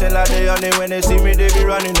 Acting like they on it when they see me, they be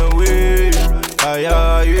running away.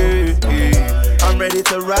 I'm ready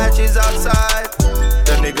to ride, she's outside.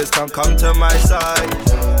 The niggas can't come to my side.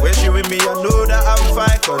 When she with me, I know that I'm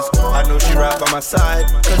fine, cause I know she right by my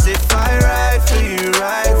side. Cause if I ride for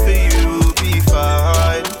you, be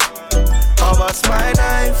fine. How about my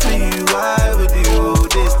night for you, I with you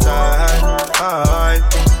this time.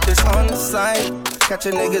 Just on the side, catch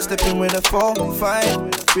a nigga slipping with a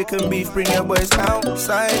 4-5. We can beef, bring your boys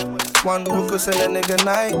outside. One hookah send a nigga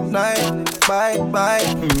night, bye, right.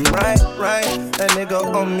 A nigga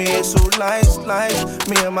on me is so nice.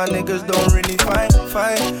 Me and my niggas don't really fight.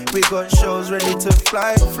 We got shows ready to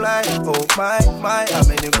fly. Oh my, I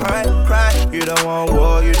made him cry. You don't want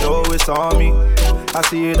war, you know it's on me. I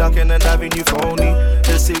see you ducking and diving, you phony.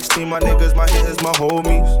 The 16, my niggas, my hitters, my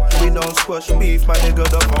homies. We don't squash beef, my nigga,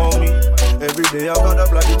 the homie. Every day I got a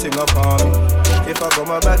bloody thing upon me. If I got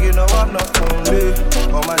my bag, you know I'm not lonely.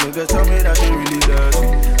 All my niggas tell me that they really dirty.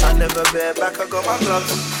 I never bear back, I got my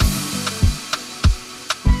gloves.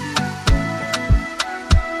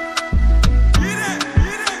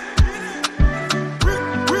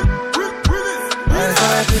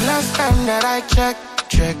 The last time that I check.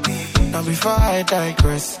 Now before I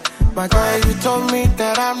digress, my girl, you told me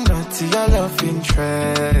that I'm not your love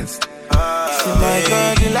interest. See my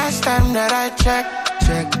girl, the last time that I check.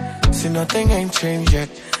 See nothing ain't changed yet,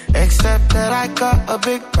 except that I got a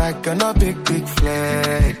big bag and a big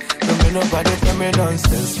flag. Don't make nobody tell me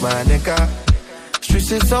nonsense, my nigga.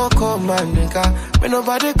 Streets is so cold, my nigga. Make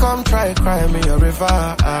nobody come try cry me a river.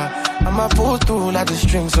 I'ma pull through like the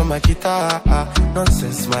strings on my guitar.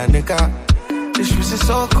 Nonsense, my nigga. The streets is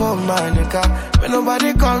so cold, my nigga. Make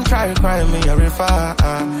nobody come try cry me a river.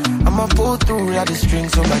 I'ma pull through like the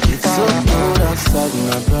strings on my guitar. So cold outside,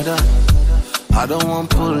 my brother. I don't want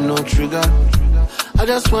pull no trigger. I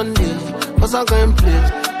just want it, cause I'm going play.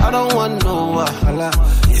 I don't want no wahala.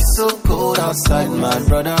 It's so cold outside, my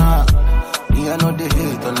brother. Me, I know the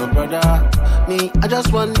hate on no brother. Me, I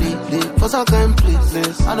just want it, cause I can't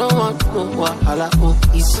please. I don't want no wahala. Oh,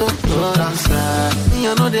 it's so cold outside. Me,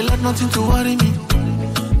 I know they let nothing to worry me.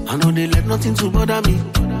 I know they let nothing to bother me.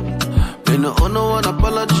 Me no owe no one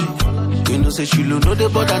apology. You know say she know they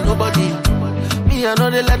bother nobody. Me, I know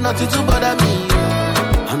they let nothing to bother me.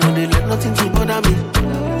 I know they let nothing to bother me.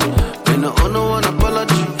 Me no owe no one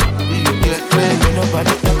apology. You get me,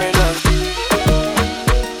 nobody tell me love.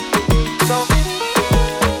 So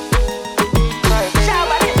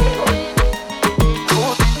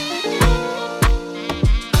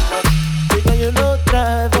because you know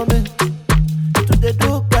try for me, today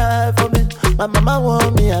do cry for me. My mama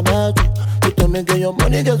want me, I'm out. You tell me get your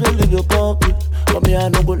money, just will leave your company. For me, I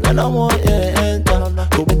know good, and I want enter.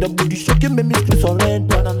 Go with the booty shaking, make me still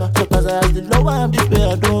surrender. So cause I have the low, I'm this way,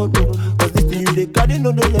 I don't know. Cause this thing you they carry,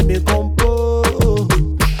 no, don't let me compose.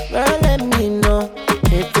 Girl, let me know.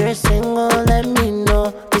 If you're single, let me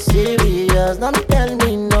know. Be serious, don't tell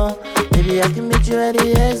me no. Baby, I can meet you at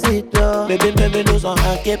the exit door. Baby, do some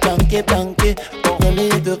hanky. Tell me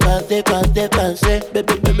if you can't say.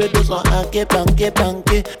 Baby, do some hanky.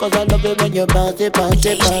 Cause I love it when you bounce it. Baby,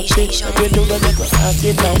 do it like a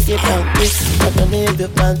hanky. Tell me if you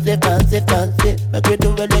fancy. Baby,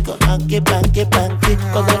 do it like a hanky.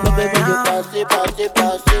 Cause I love it when you bounce it.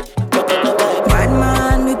 Bad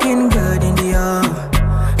man looking good in the air.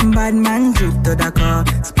 Bad man drip to the car.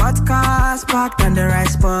 Spot cars parked on the right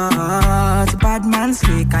spot. Bad man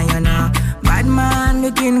slick and you know. Bad man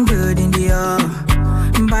looking good in the air.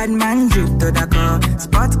 Bad man drip to the car.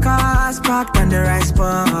 Spot cars parked on the right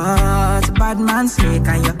spot. Bad man slick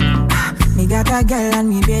and you. Me got a girl on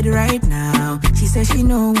me bed right now. She says she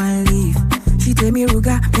no one leave. She tell me,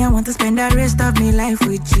 Ruga, me I want to spend the rest of me life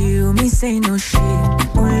with you. Me say no shit.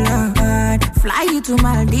 Oh Lord, fly you to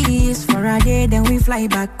Maldives for a day, then we fly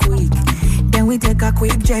back quick. Then we take a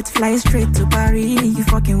quick jet, fly straight to Paris. You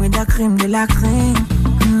fucking with the creme de la creme.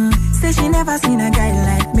 Say she never seen a guy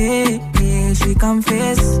like me. Yeah, she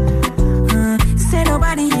confess. Say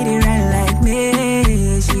nobody hit it right like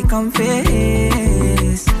me. She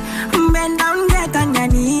confess. Bend down, get on your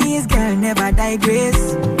knees, girl, never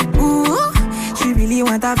digress. Ooh. She really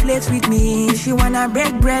wanna flex with me. She wanna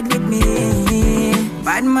break bread with me.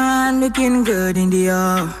 Bad man looking good in the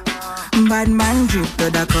air. Bad man drip to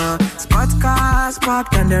the car. Spot cars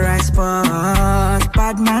parked on the right spot.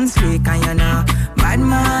 Bad man slick and you know. Bad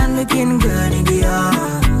man looking good in the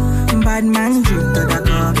air. Bad man drip to the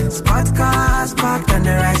car. Spot cars parked on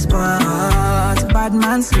the right spot. Bad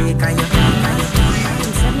man slick and you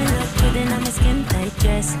know. Yeah, me look good in my skin tight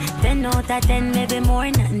dress. 10 out of 10, maybe more,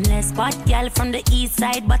 nothing less. Spot girl from the east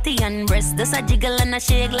side, body and breast. Does a jiggle and a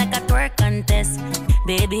shake like a twerk contest.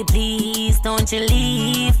 Baby, please don't you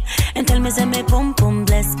leave. And tell me, say me pum pum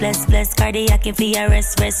bless, bless, bless. Cardiac in fear,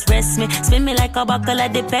 rest, rest, rest me. Spin me like a buckle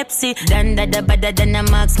of the Pepsi. Done da da better than a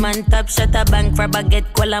marksman. Top shot a bank for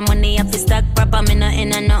baguette. Cola money off the stack proper. Me no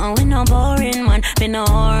in and nothing, we no boring man. Me no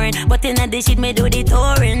whoring, but in a the shit me do the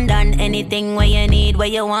touring. Done anything where you need, where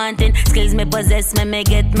you wanting. Skills me possess, me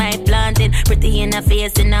get my planted. Pretty in a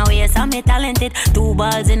face, in a waist, I'm me talented. 2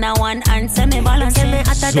 balls in a one hand, semi balance. Say me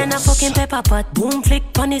hotter than a fucking pepper pot. Boom flick,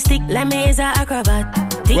 funny stick, let me is a acrobat.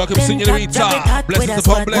 Welcome, Senorita. Blessings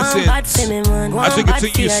upon blessings. As we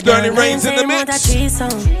continue, Sterling Reigns in the mix.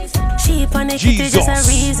 She panic, it just a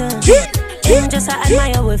reason. Just I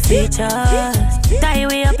admire with features. Tie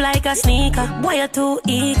way up like a sneaker. Boy, you're too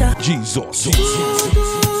eager. Jesus.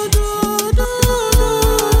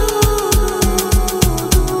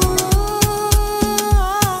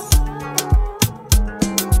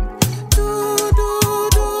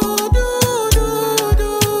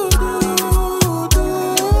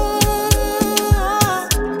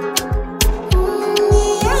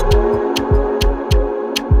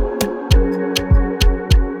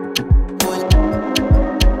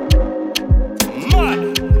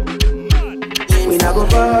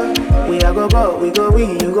 We go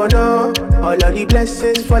win, you go know. All of the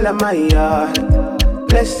blessings fall on my yard.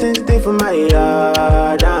 Blessings stay for my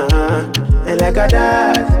yard, And like a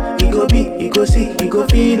dad, he go be, he go see, he go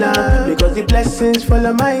feel because the blessings fall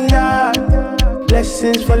on my yard.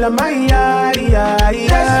 Blessings fall on my yard, That's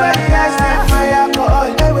why I step my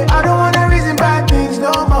alcohol. I don't wanna reason bad things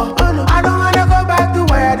no more. I don't wanna go back to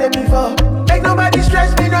where I did before. Make nobody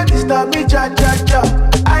stress me, not disturb me, ja.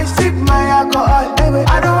 I sip my alcohol.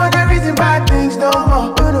 I don't wanna reason bad things no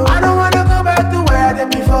more. I don't wanna go back to where I did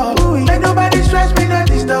before. Make nobody stress me, not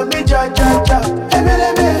disturb me, ja.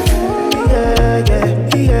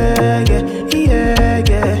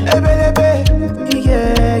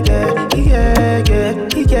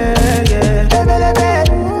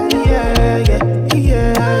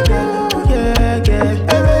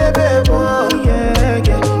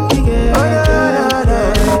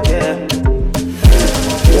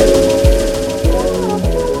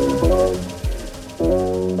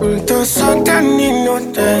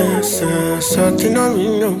 Something on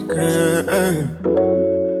me, no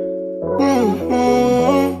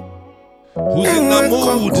Who's in the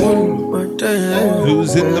mood?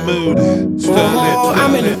 Who's in the mood?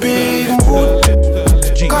 I'm in a big mood.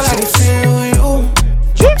 Cause I feel you.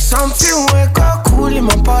 Something wake up cool in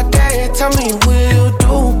my body. Tell me what you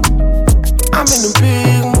do. I'm in a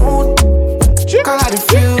big mood. Cause I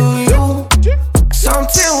feel you.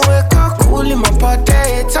 Something wake up cool in my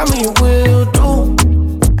body. Tell me what you do.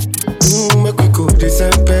 Make we go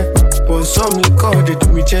December. Pour some liquor, they do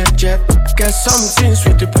me jet. Get something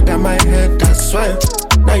sweet to put on my head, I swear.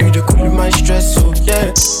 Now you the cool in my stress, so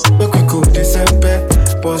yeah. Make we go December.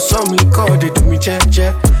 Pour some liquor, they do me jet.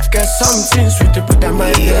 Get something sweet to put on my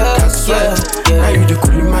head, I swear. Now you the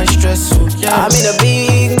cool in my stress, so yeah. I'm in a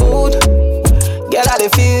big mood. Girl, I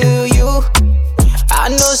feel you. I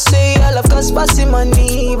know say I love cause passing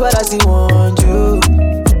money, but I still want you.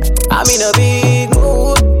 I'm in a big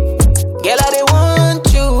mood. Girl, I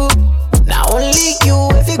want you. Now only you,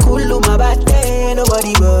 if you cool on my body,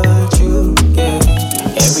 nobody but you. Yeah.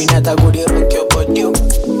 Every night I go to rock your body.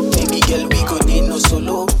 Baby girl, we go there no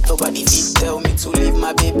solo. Nobody fit tell me to leave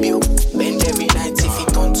my baby. Bend every night if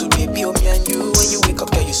it on to baby. Me and you, when you wake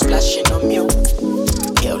up, girl, you splashing on me.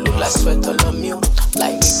 Girl, look like sweat all on me.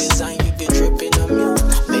 Like the design, you been dripping on me.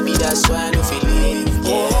 Maybe that's why I don't feel it.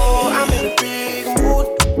 Yeah. Oh, I'm in a big mood.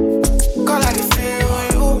 Call I feel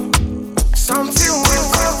you. Something will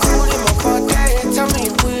go cool in my body. Tell me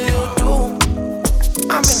what you do.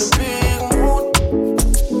 I'm in a big mood.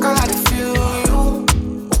 Call I feel you.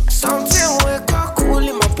 Something will go cool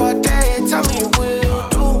in my body. Tell me what you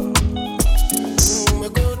do.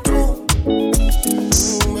 Make you do.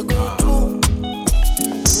 Make you do.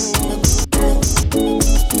 Make you do.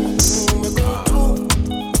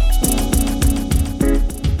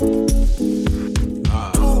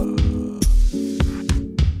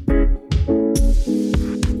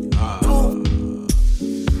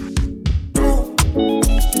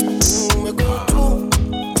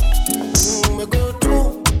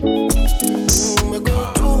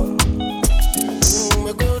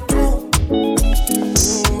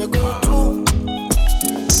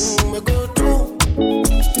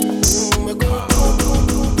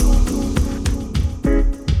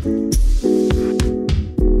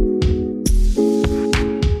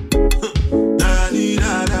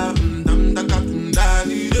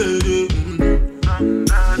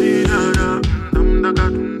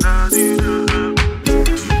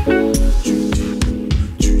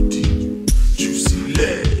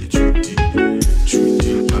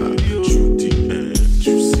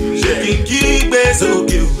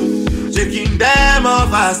 sókè o, ṣé kí n dẹ́mọ̀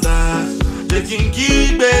faster. Ṣé kí n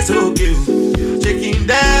kígbe sókè o, ṣé kí n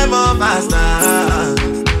dẹ́mọ̀ faster.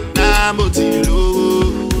 Náà mo ti lówó,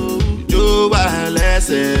 jó wà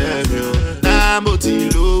lẹ́sẹ̀ mi o. Náà mo ti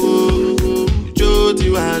lówó, jó ti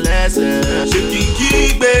wà lẹ́sẹ̀. Ṣé kí n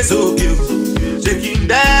kígbe sókè o, ṣé kí n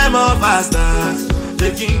dẹ́mọ̀ faster. Ṣé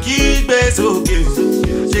kí n kígbe sókè o,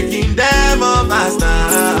 ṣé kí n dẹ́mọ̀ faster.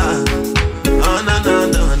 Oh no no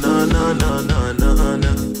no no no no no no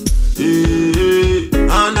no.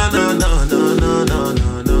 Oh no no no no no no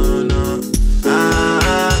no no no.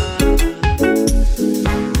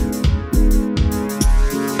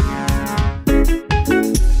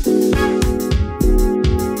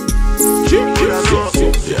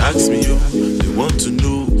 They ask me yo, they want to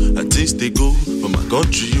know how things they go for my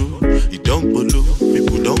country yo. It don't below,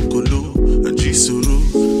 people don't go low, and G-Suru.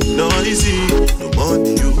 No easy, no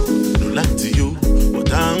money yo, no like to you.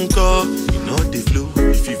 But anchor, you know the flow.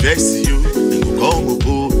 If you vex you, then go call me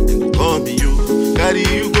boo, then go call me you. Carry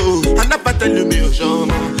you go. I never tell you me oh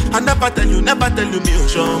shama. I never tell you me oh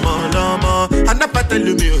shama lama. I never tell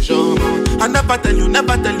you me oh shama. I never tell you me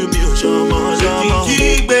oh shama lama.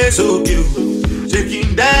 Kígbe sókè o, ṣé kí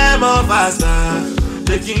n dẹ́mọ̀ faster.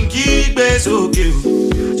 Ṣé kí n kígbe sókè o,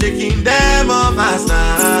 ṣé kí n dẹ́mọ̀ faster.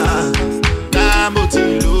 Náà mo ti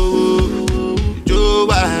lówó, jó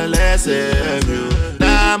wà lẹ́sẹ̀ mi o.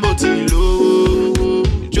 Náà mo ti lówó,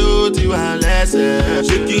 jó ti wà lẹ́sẹ̀.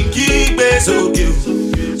 Ṣé kí n kígbe sókè o,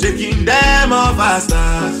 ṣé kí n dẹ́mọ̀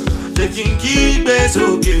faster. Ṣé kí n kígbe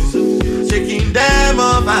sókè o, ṣé kí n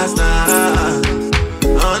dẹ́mọ̀ faster.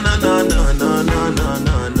 Oh no no no no no no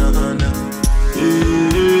no no no.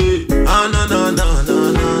 Oh no no no no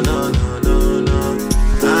no no no no.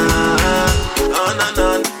 Oh no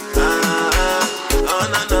no.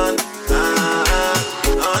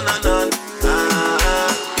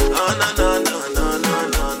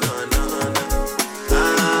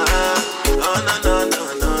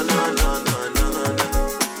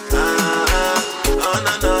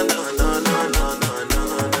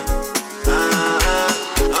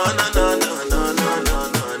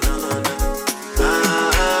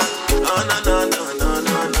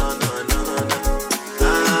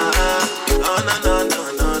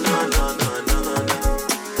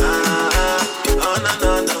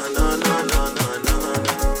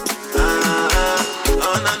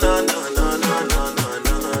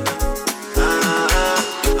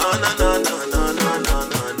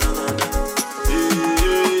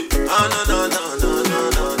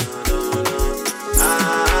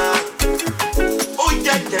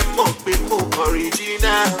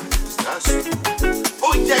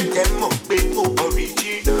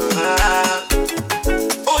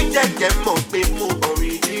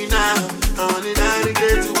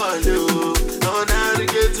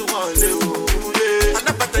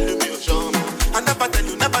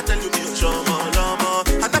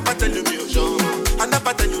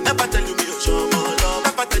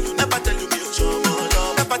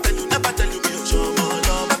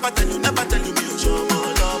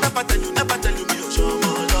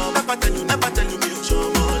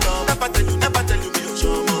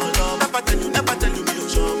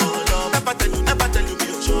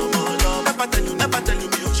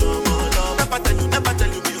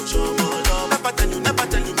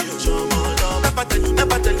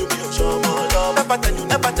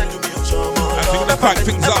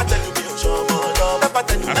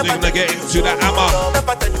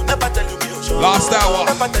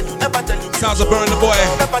 Sounds of Burn the Boy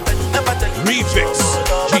remix.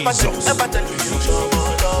 Jesus.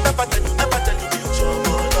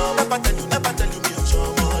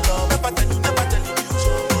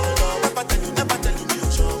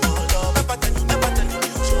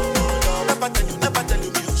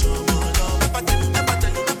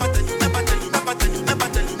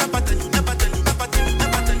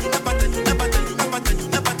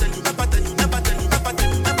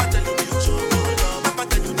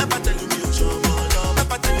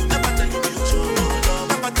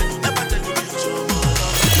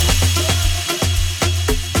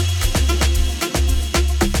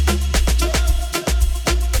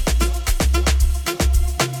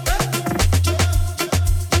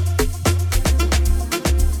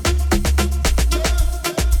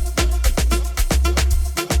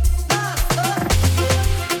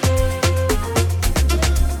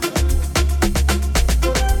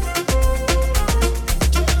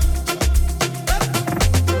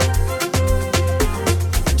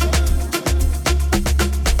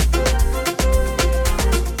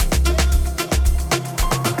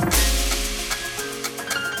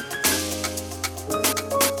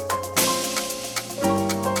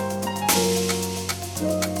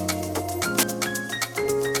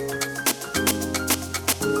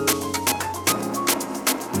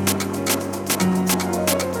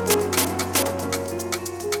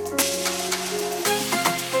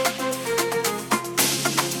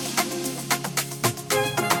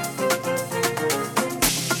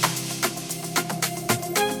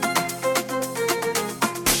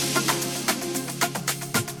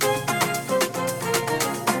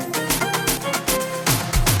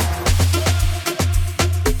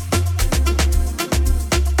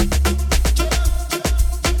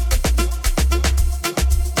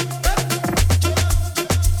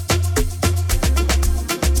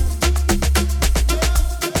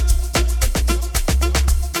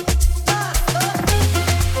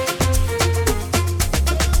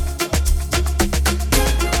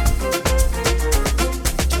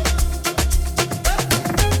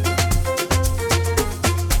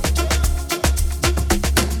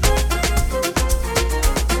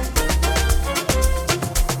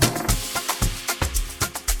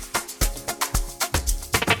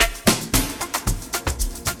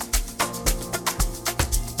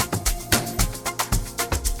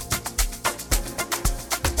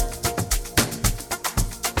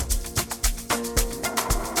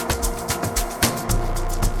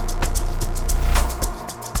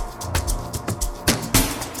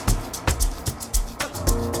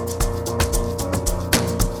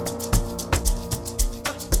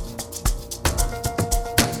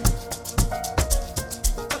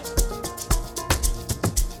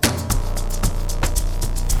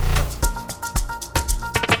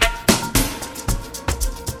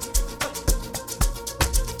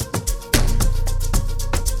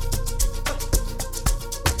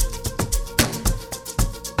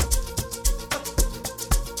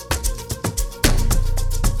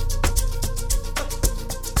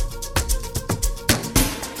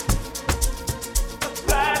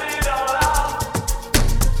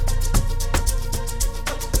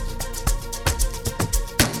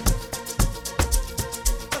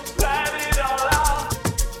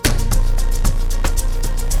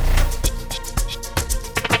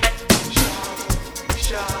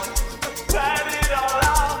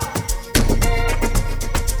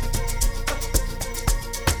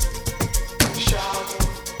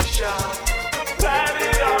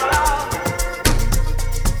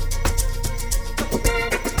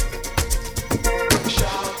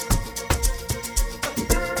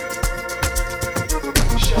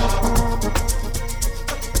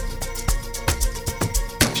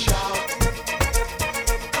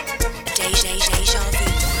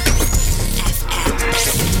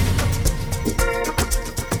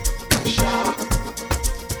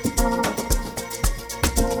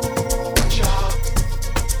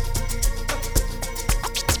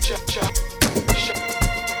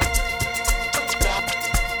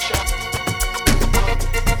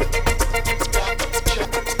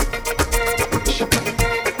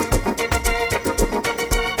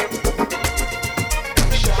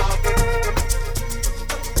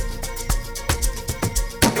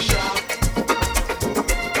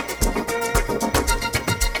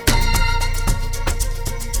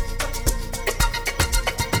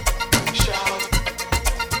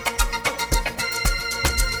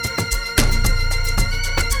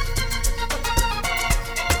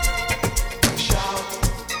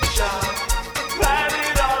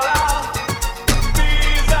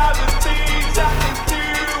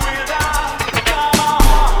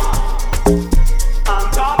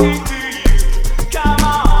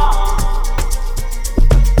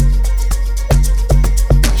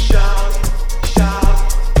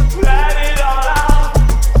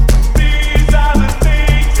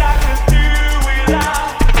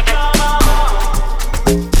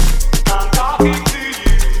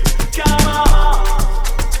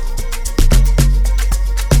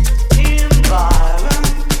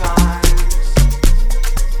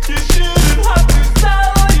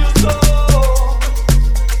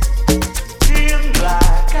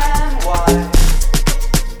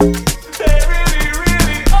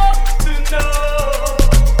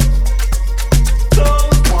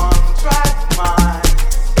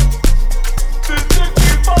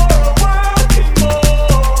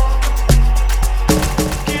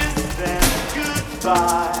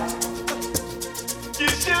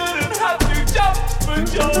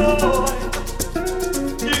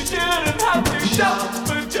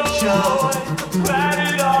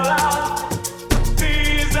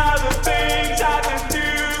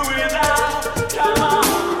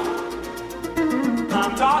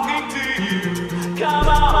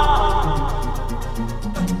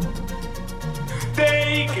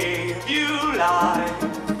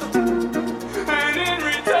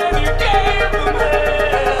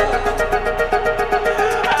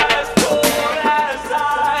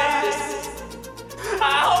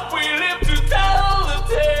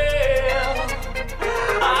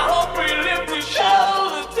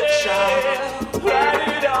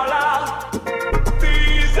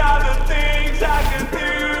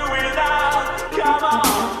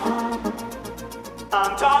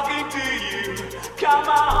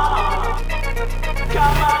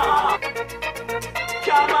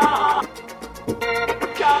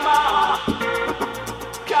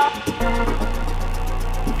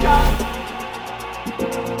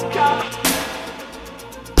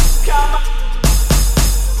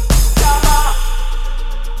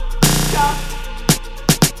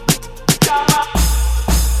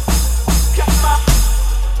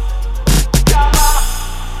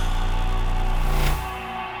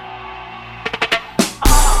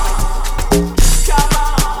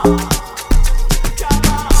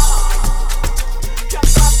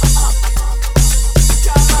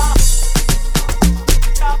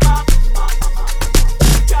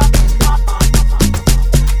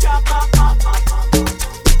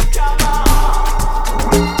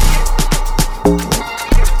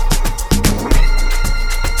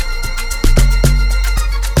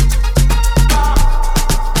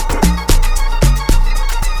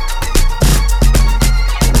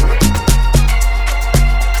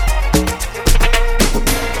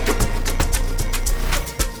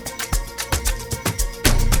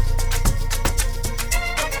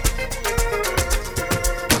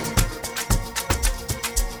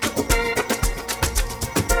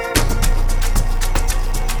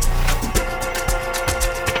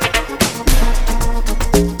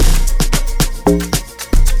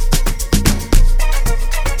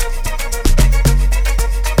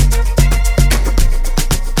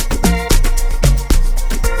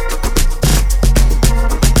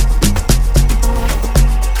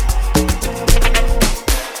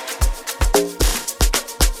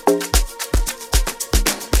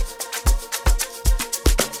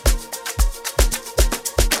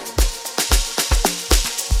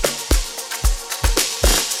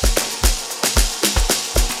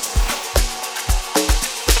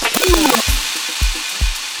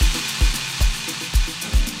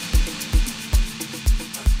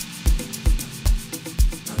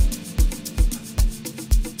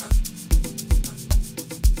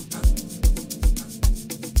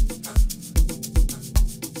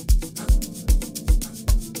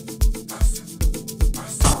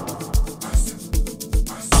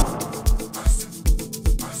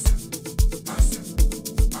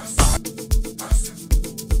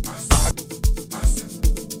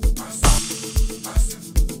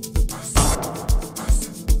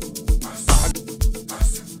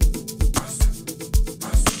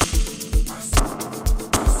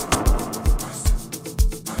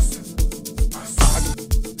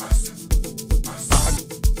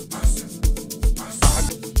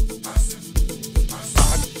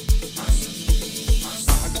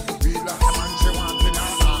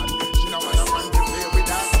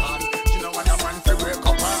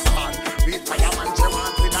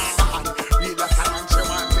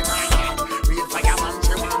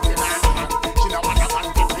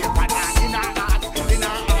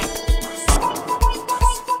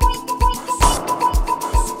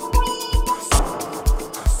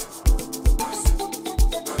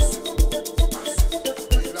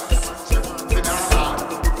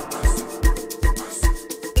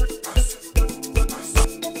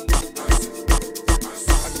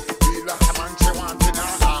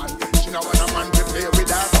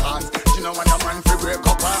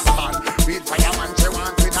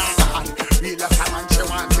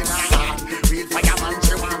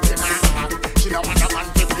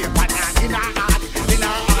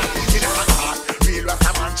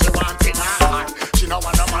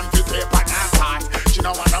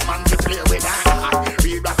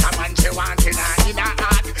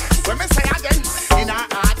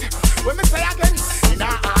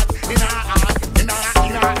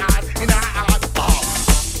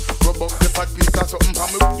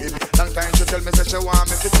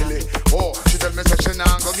 chilly. Oh, she tell me that she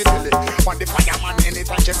nah go get chilly. On the fireman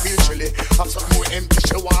anytime she feel chilly. Have something more empty,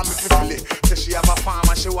 she want me to fill it. Say she have a farm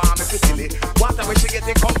and she want me to fill it. Water where she get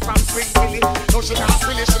it come from Spring Valley. No, she not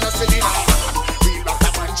silly, she not silly now. Real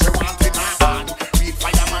rocker man, she want in her heart. Real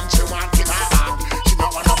fireman, she want in her heart. She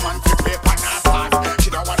don't want a man to play on her part. She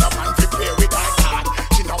don't want a man to play with her heart.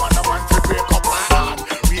 She don't want a man to break up her heart.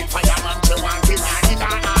 Real fireman, she want in her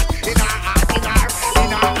heart. In her heart, in her heart,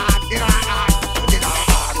 in her heart, in her heart, in her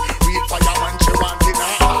heart. Real fireman, she want in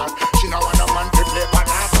her heart. She don't want a man to play on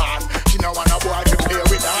her part. She don't want a boy to play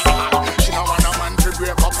with her heart. She don't want a man to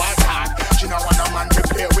break up her heart. She don't want a man to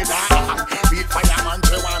play with her heart. Real fireman,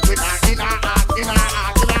 she want in her heart, in her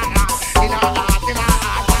heart, in her heart, in her heart, in her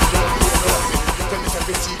heart. Tell me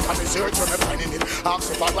say she come and search for me finding it.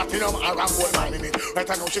 Ask if I got in or a gold mine in it. Right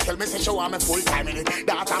now she tell me say she want me full time in it.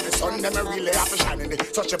 That and my son them really have to shine in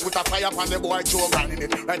it. So she put a fire on the boy Joe grinding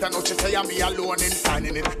it. Right now she say I'm me alone in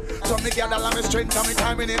finding it. So me gather all my strength and me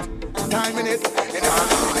time in it. Time in it. In her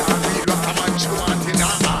heart, real rock a man she want in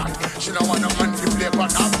her heart. She don't want a man to play on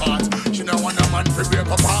her part. She don't want a man to break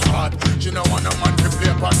up her heart. She don't want a man to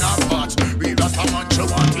play on her part. Real rock a man she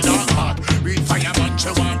want in her heart. Real fireman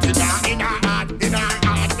she want in her heart. In her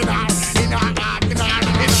heart, in her heart, in her heart, in her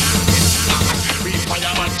heart, in her heart. Real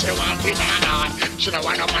fireman she want in her heart. She don't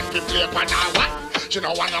want a man to play on her what? She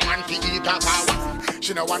don't want a man to eat her power.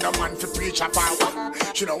 She don't want a man to preach her power.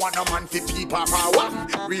 She don't want a man to peep her power.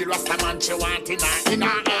 Real Rasta man she want in her heart, in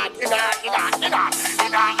her heart, in her heart, in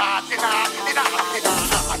her heart, in her heart, in her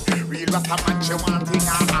heart. Real Rasta man she want in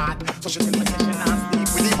her heart. So she tell me that she not sleep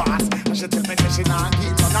with the boss. And she tell me that she not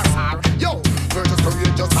keep on her star. Yo, virtuous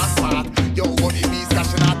courageous and smart. Yo, honey bees cause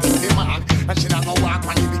she not take the mark. And she not go walk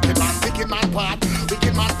on the wicked man part.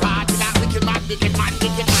 Wicked man part, wicked man part.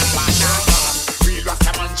 Real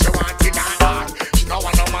Rasta man she want in her heart. She no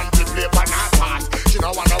want a man to play on her part. She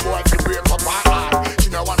no want a boy to break up her heart. She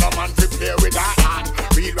no want a man to play with her heart.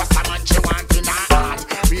 Real Rasta man she want in her heart.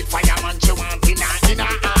 Real fireman she want in her heart. In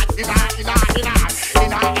her heart, in her heart, in her heart,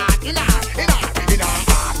 in her heart, in her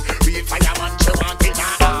heart. Real fireman she want in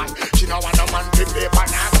her heart. She no want a man to play on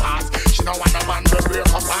her part. She no want a man to break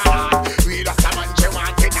up her heart. Real Rasta man she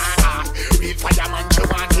want in her heart. Real fireman she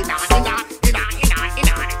want in her heart.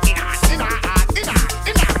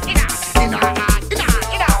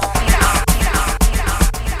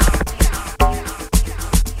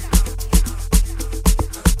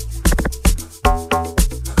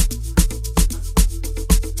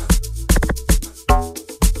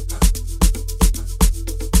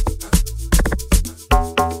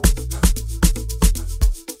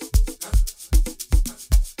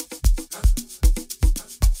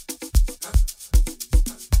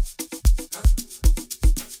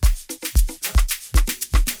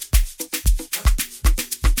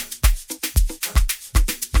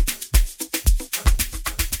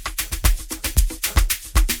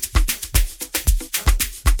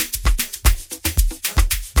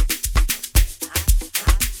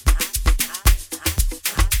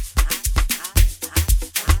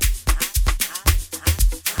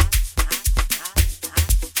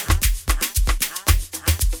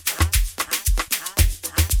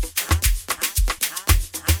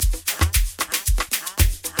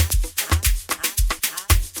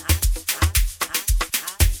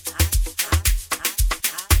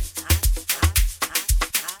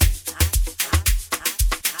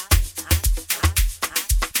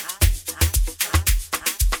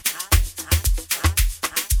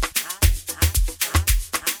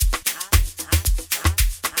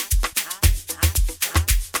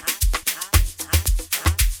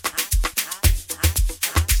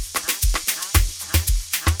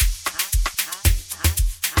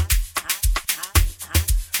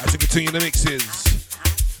 Continue the mixes.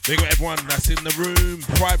 Big up everyone that's in the room,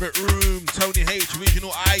 private room, Tony H,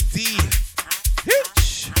 original ID,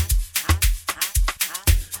 Hitch,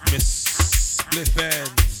 Miss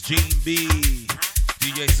Spliffens, Gene B,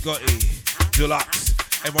 DJ Scotty, Deluxe,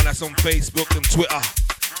 everyone that's on Facebook and Twitter.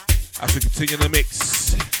 As we continue the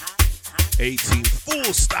mix, 18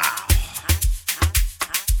 full style.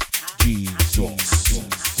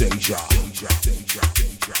 Jesus, Deja.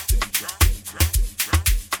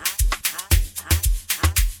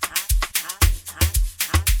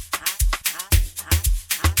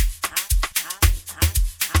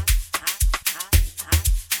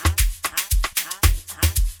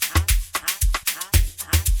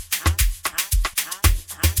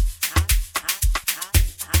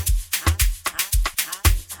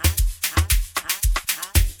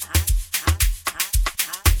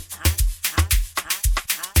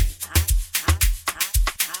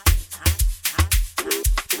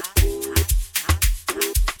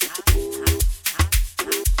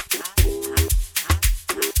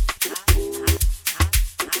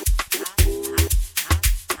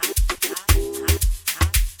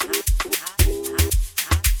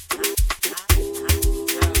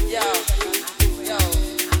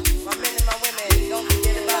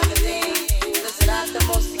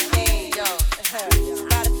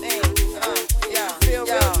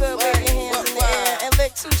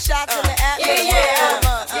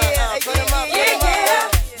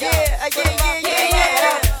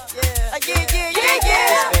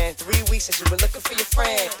 were looking for your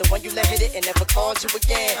friend, the one you let hit it and never called you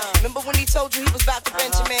again. Remember when he told you he was about to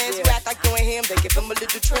Benjamins? You act like you and him, they give him a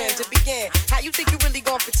little trim to begin. How you think you really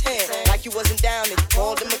gon' pretend like you wasn't down and you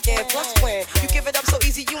called him again? Plus when you give it up so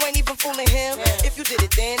easy, you ain't even fooling him. If you did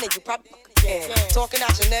it then you probably can. Talking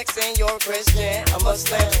out your neck saying you're a Christian, a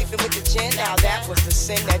Muslim, sleeping with the gin. Now that was the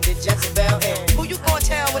sin that did Jezebel in. Who you gon'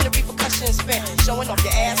 tell when the repercussions spent? Showing off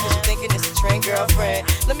your ass cause you thinking it's a trend girlfriend.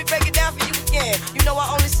 Let me break it down for you again. You know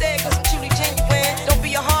I only say it cause I'm truly genuine. Don't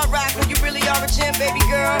be a hard rock when you really are a gem, baby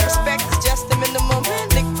girl. Respect is just the minimum.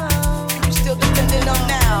 Nigga, you still depending on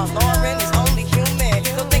now. Lauren is only human.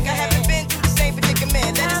 Don't think I haven't been through the same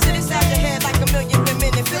predicament. Let it sit inside your head like a million women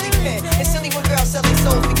in Philly pen. It's silly when girls sell their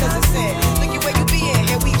souls because it's sin. Look at where you be in.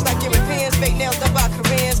 Hair weaves like Europeans. Fake nails done by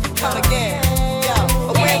Koreans. Come again. Yo,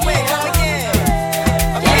 a win-win. Come again.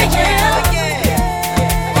 A win-win. Come again.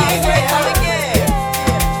 Win-win. Come again.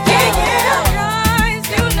 Guys,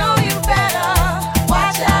 you know you better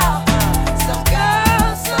watch out. Some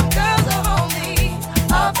girls are only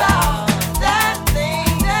about that thing.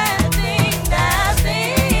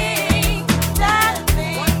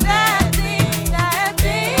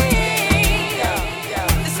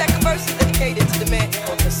 The second verse is dedicated to the man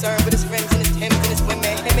more concerned with his friends and his Timbs and his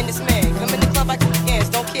women. Him and his man come in the club like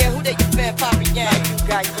against. Don't care who they you fan, Papa Yang.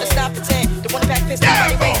 Let's not pretend. The one pack pissed out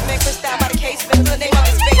by the basement, crissed out by the casement. The name of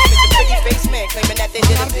his basement, the pretty basement, claiming that they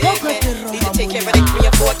did a big man. Need to take care of their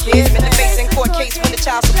 3 or 4 kids. Men the face in court case when the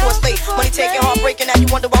child support's late. Money taking, heartbreaking. Now you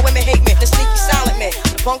wonder why women hate men. The sneaky silent man,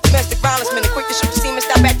 the punk domestic violence man, the quick to shoot the semen.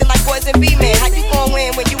 Stop acting like boys and be men. How you gon'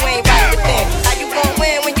 win when you ain't right within? How you gon'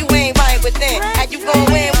 win when you ain't right within? How you gon'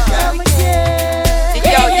 win?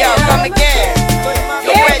 Yo, come again.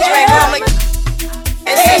 Your red drink, come again.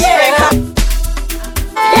 And sis drink, come.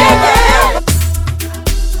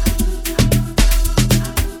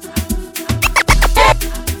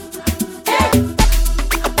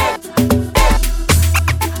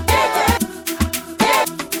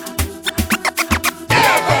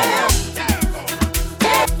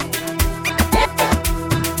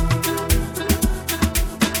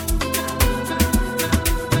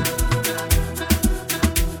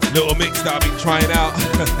 Little mix that I've been trying out.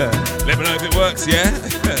 Let me know if it works, yeah?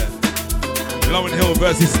 Lauren Hill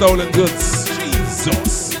versus Stolen Goods.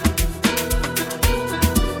 Jesus.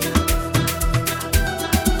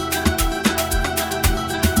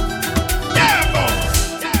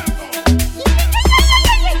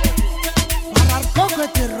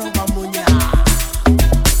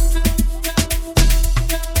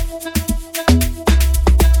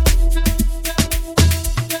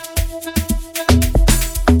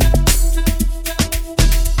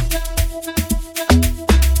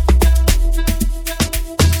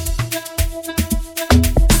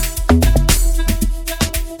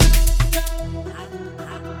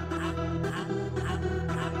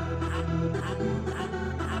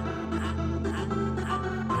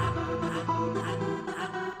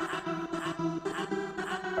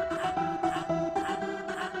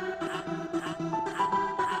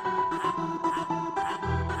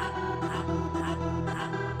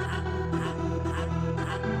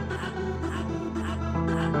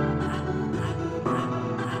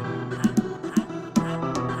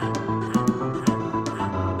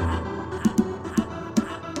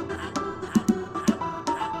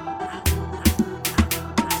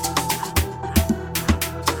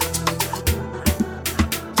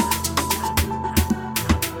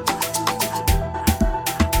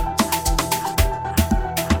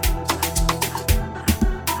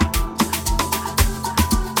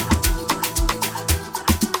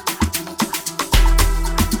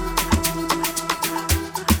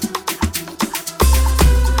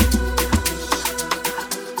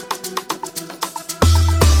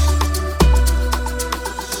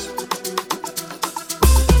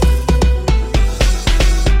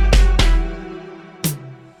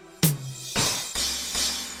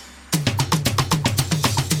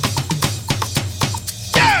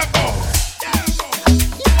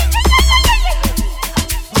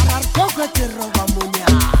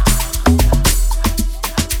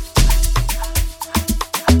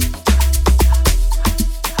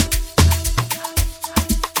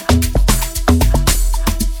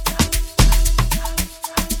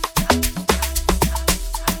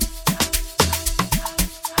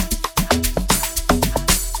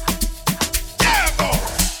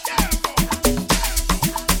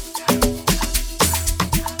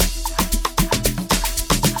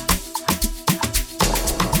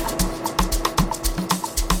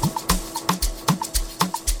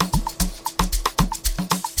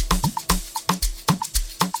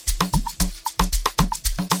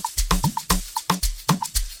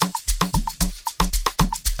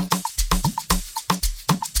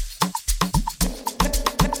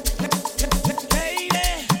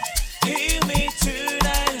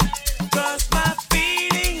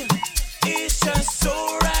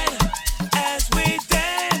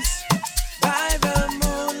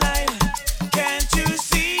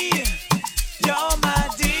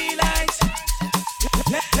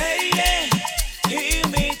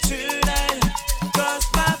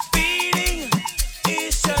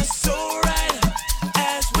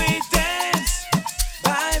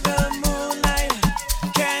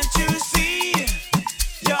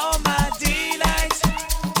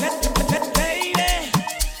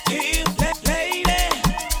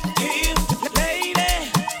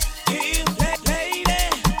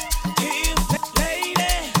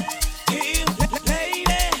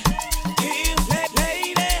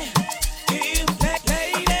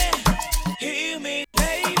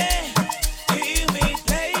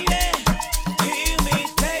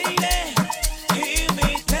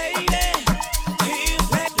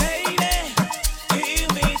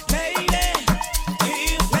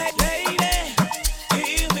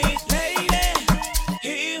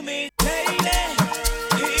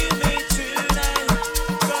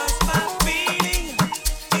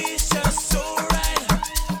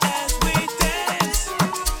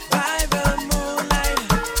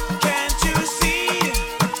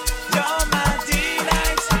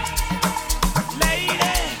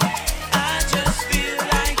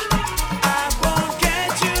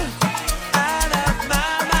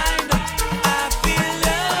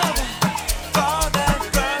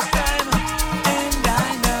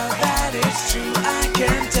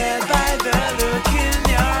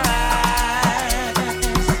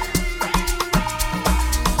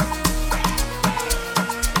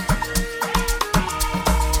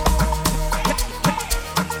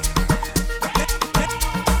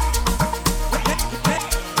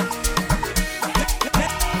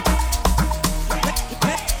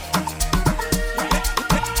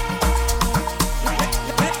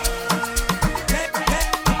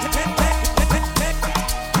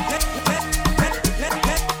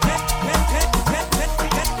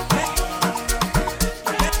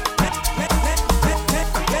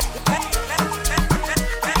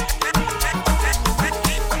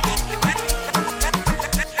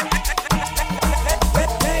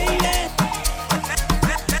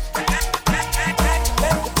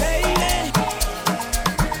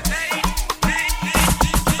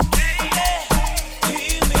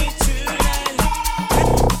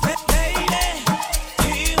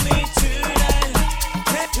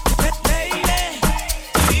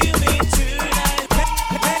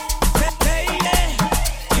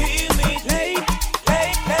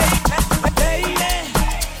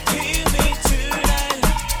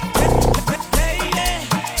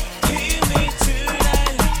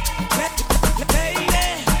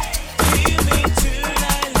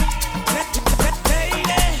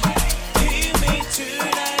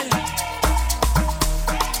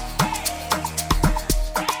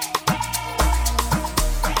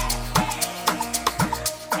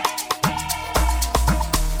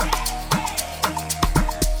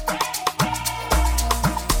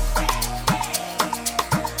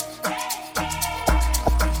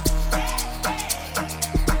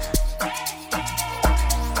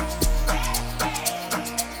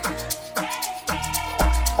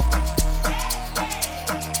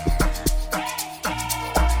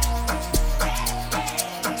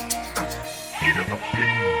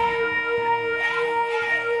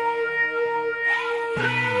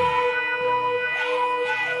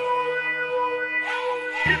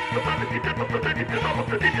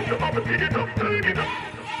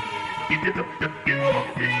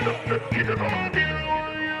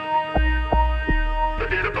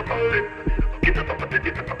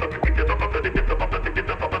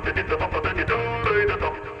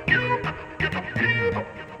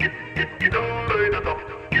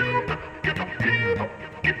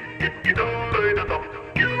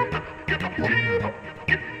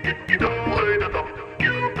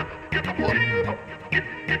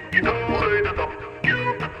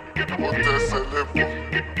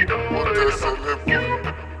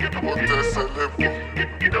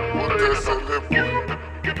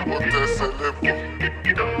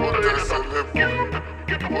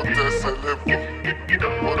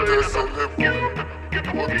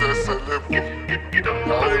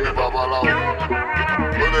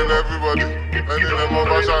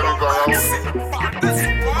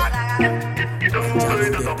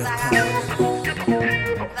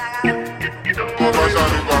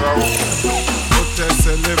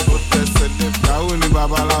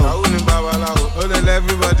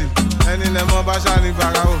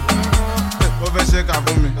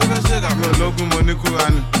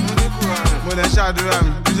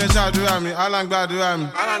 Gbàdúrà mi,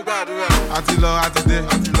 àti lọ àti dé,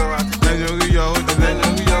 lẹ́yìn orí yọ ó ti lé,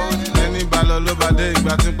 ẹni bá lọ ló bá dé,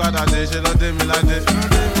 ìgbà tí ń padà dé, ṣe lọ dé mi ládé,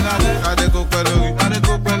 kádé kó pẹ́ lórí,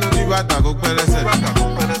 kí bàtà kó pẹ́ lẹ́sẹ̀,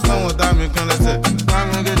 sọ́wọ́n dá mi kán lẹ́sẹ̀,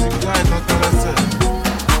 bámi rédí gbá ìtàn kán lẹ́sẹ̀.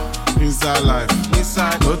 Inside life,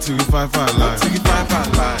 no to the five life,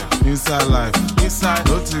 inside life,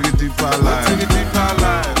 no to the deeper life,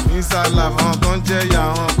 inside life, àwọn kan jẹ́ ìyà,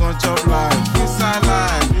 àwọn kan chop life,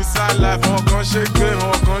 inside life, àwọn kan ṣe gbé,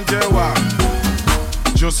 àwọn kan jẹ́ wà.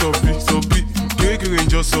 Josopi, kékeré ń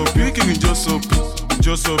Josopi,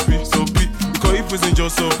 ikọ̀ ìpèsè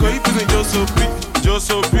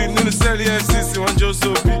Josopi, nínú sẹ́ẹ̀lì FCC wọ́n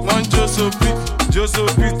Josopi,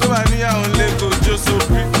 tó bá níyàwó lẹ́kọ̀ọ́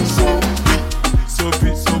Josopi, Sopi,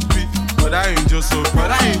 bọ̀dá yìí ń Josopi,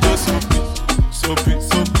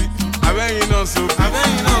 abẹ́yìn náà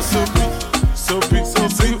Sopi,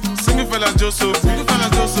 single fella Josopi,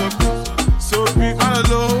 má lọ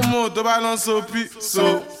lo homo tó bá lọ Sopi,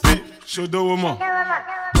 ṣòdowó mọ̀,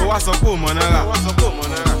 ó wá sọ pé ò mọ̀ náírà,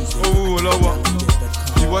 ó wúwo lọ́wọ́,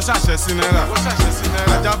 ìwọ ṣàṣẹ sí náírà,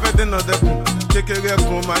 ajá fẹ́ dènà dẹ́kun, kékeré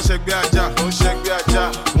ẹkùn máa ń ṣẹgbẹ́ ajá,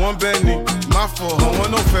 wọ́n bẹ́ẹ̀ ni, má fọ̀, àwọn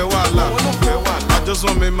náà fẹ́ wàhálà, I just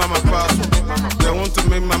want make mama proud, they want to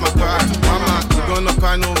make mama cry, mama, you gonna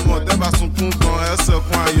cry no more, tẹ́bà sunkún kan, ẹsẹ̀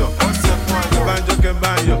kún ayọ̀, ẹbá ń jókè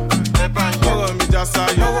bá ń yọ̀, ọ̀rọ̀ mi já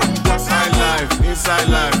sáyọ̀, inside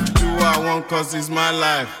life, do what I want cause it's my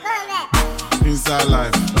life. Inside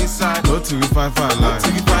life, no to the five life,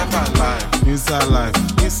 inside life,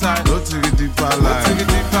 no to the deeper life,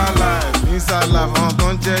 inside life, àwọn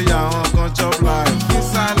kan jẹ́ ìyà, àwọn kan chop life,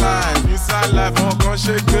 inside life, àwọn kan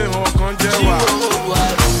ṣe gbé, àwọn kan jẹ́ wà.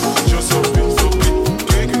 Josopi,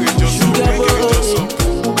 kékeré Josopi,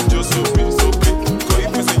 kò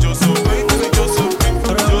ìpèsè Josopi,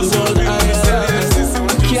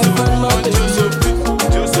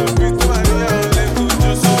 Josopi, tó wà níyàwó lẹ́kọ̀ọ́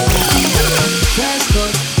Josopi.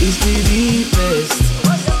 Is the deepest.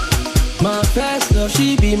 My first love,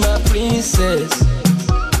 she be my princess.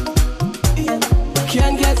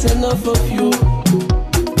 Can't get enough of you.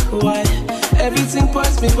 Why? Everything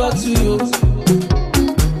points me back to you.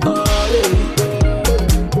 Oh,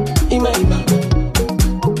 yeah. Ima.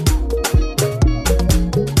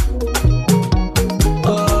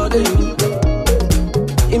 Oh,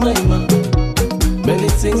 yeah. Ima. Many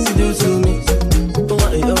things you do to me.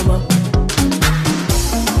 Oh, yeah.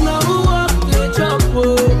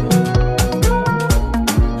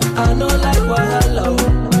 I know like wahala.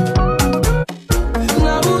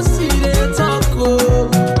 Now who see they talk?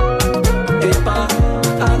 Epa,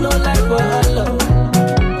 I know like wahala.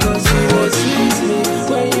 'Cause you was sweet me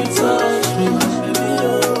when you touch me,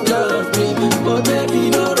 love me, but baby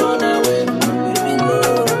don't run away.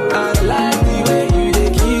 I like the way you they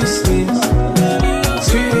kiss me,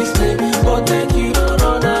 squeeze me, but thank you don't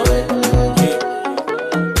run away.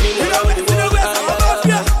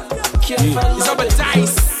 It's up a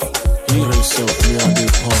dice.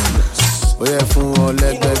 Ó yẹ fún wọn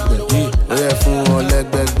lẹ́gbẹ̀gbẹ̀, ó yẹ fún wọn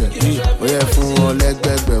lẹ́gbẹ̀gbẹ̀, ó yẹ fún wọn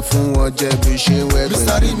lẹ́gbẹ̀gbẹ̀, fún wọn jẹ́ bí ṣe wẹ́gbẹ̀.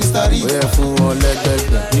 Ó yẹ fún wọn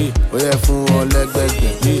lẹ́gbẹ̀gbẹ̀, ó yẹ fún wọn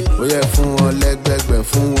lẹ́gbẹ̀gbẹ̀, ó yẹ fún wọn lẹ́gbẹ̀gbẹ̀,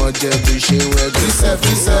 fún wọn jẹ́ bí ṣe wẹ́gbẹ̀.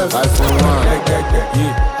 iPhone 1,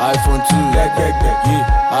 iPhone 2,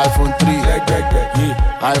 iPhone 3,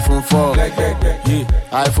 iPhone 4,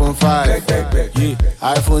 iPhone 5,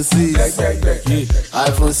 iPhone 6,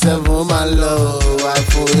 iPhone 7, my love,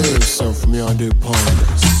 iPhone 8. Some for me on the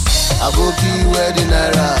ponders. Aboki wedding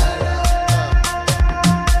naira.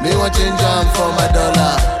 Me want change am for my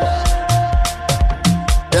dollar.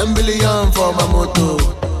 10 billion for my moto.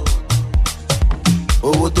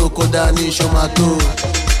 Owó tó kó dání ṣomato.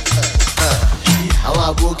 Àwọn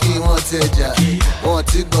àbókí wọn tẹjà, wọn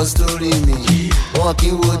ti gbọ́ sórí mi, wọn kì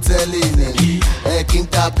í wo tẹ́lẹ̀ ni, kì í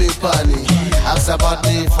ta pépà ni. Ask about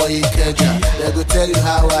me for Ikeja, they go tell you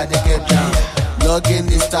how I dey get down. Log in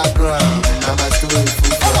Instagram, na my story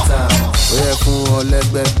full for town. Ó yẹ fún wọn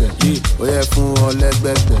lẹ́gbẹ̀gbẹ̀, ó yẹ fún wọn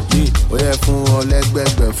lẹ́gbẹ̀gbẹ̀, ó yẹ fún wọn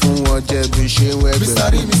lẹ́gbẹ̀gbẹ̀, fún wọn jẹ́ bí ṣe ń wẹ́gbẹ̀.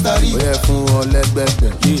 Ó yẹ fún wọn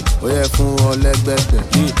lẹ́gbẹ̀gbẹ̀, ó yẹ fún wọn lẹ́gbẹ̀gbẹ̀,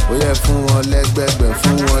 ó yẹ fún wọn lẹ́gbẹ̀gbẹ̀,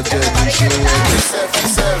 fún wọn jẹ́ bí ṣe ń wẹ́gbẹ̀.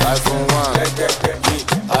 iPhone 1,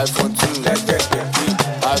 iPhone 2,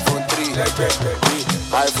 iPhone 3,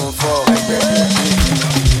 iPhone 4.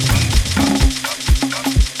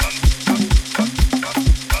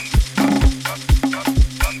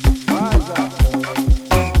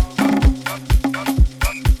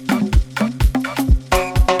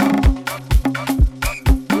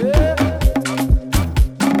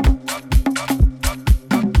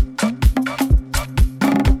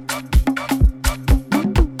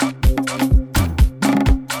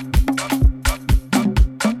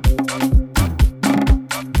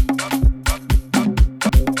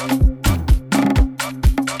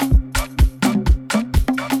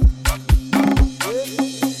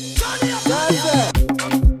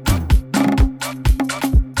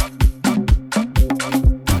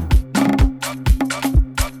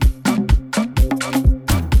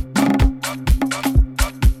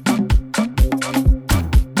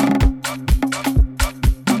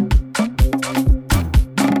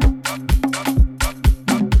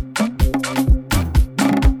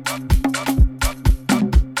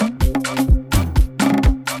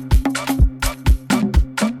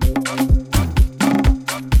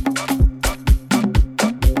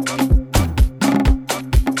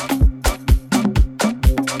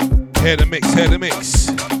 Hear the mix.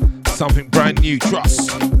 Something brand new, trust.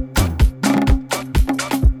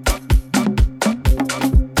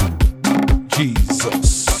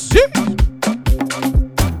 Jesus.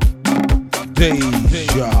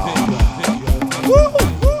 Deja. Woo.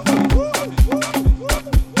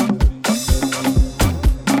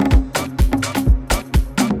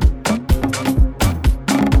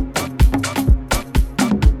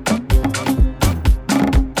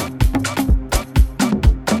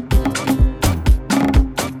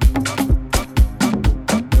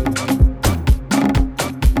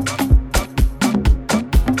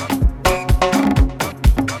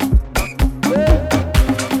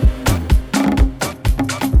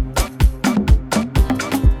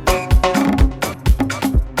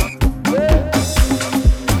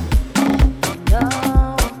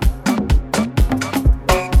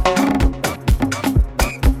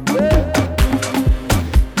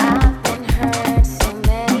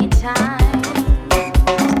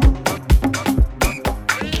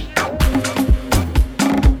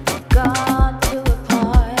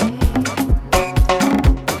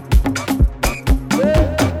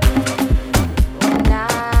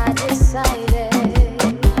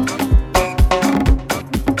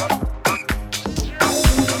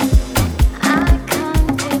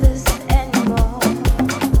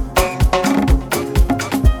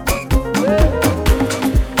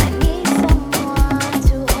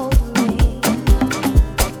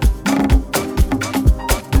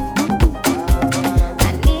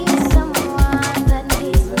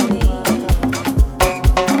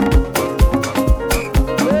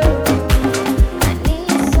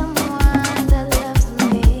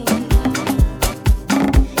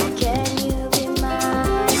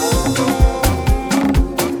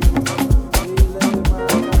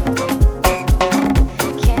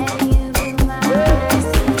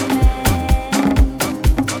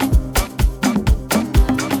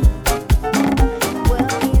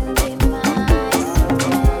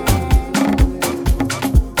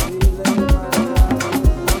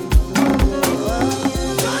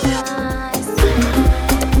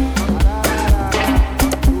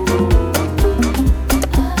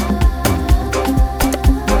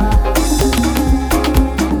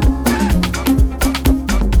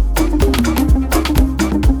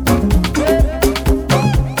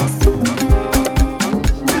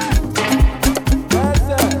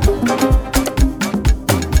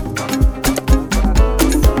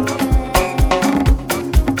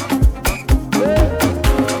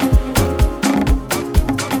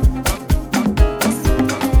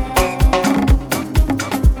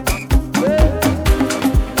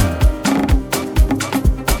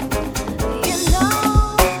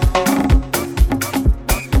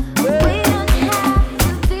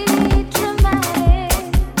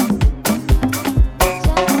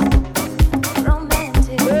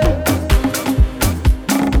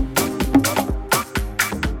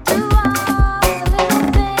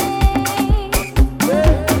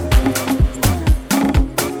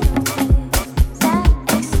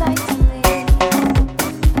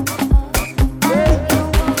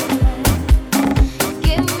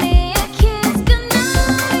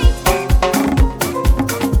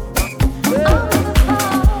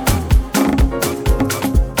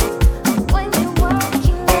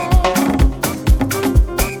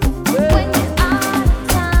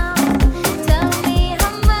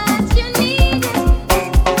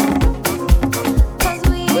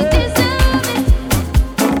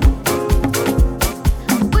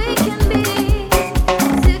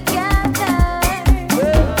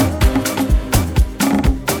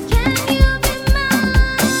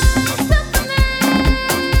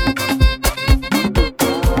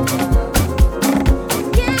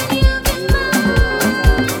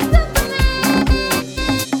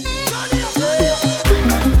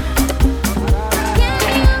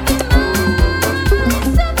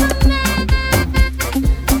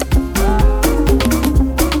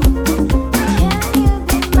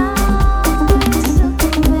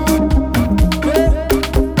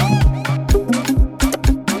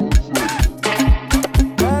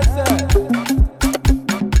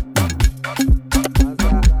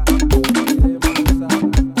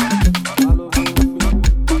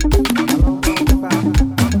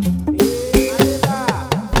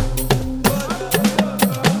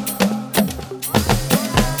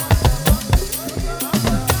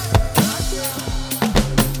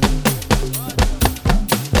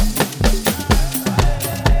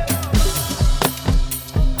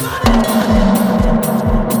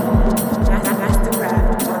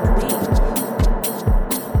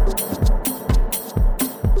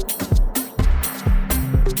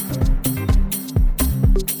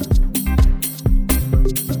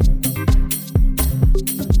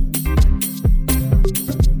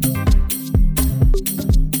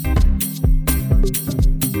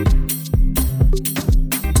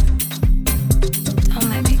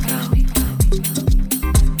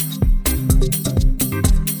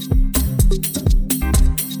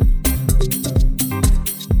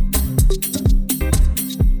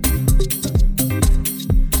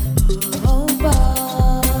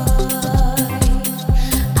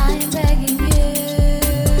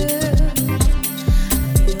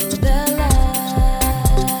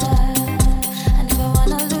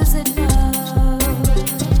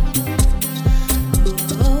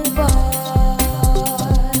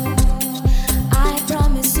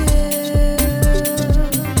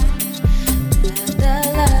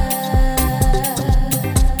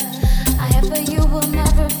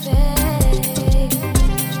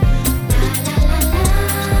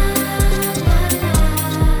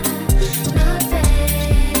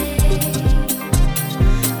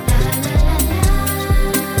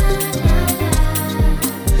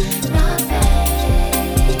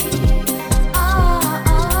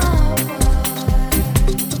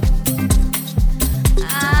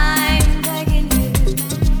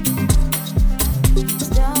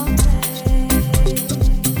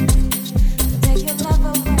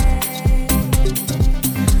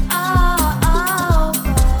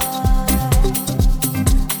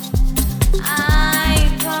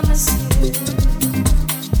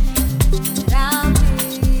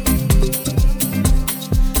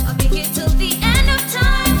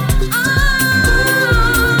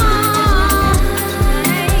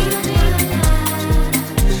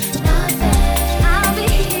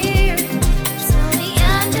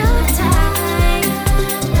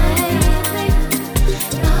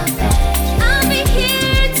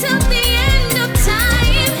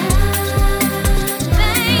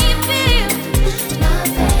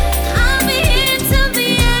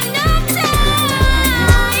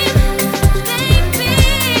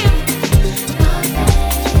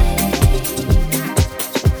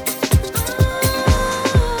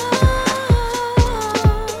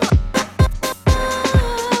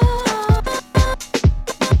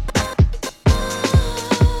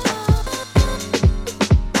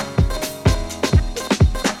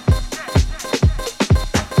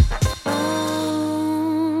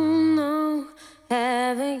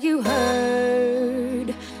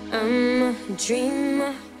 dream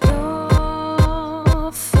of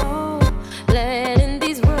your fall, letting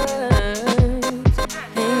these words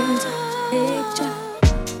paint a picture.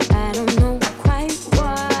 I don't know quite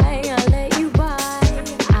why I let you by.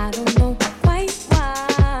 I don't know quite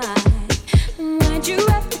why. Why'd you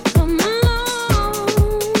have to come along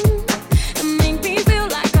and make me feel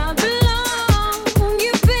like I belong?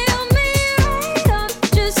 You build me right up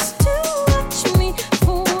just to watch me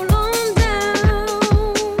fall on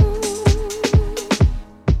down.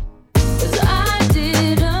 'Cause I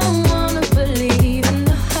didn't wanna believe in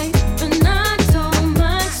the hype, and I told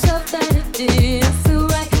myself that it didn't feel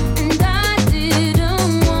right. And I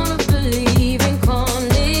didn't wanna believe in can't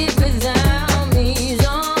live without me's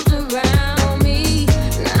arms around me.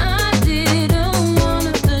 And I didn't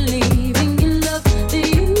wanna believe in your love, but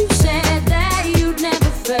you said that you'd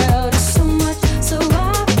never felt it so much. So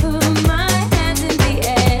I put my hands in the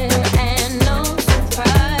air, and no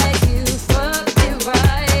surprise, you fucked it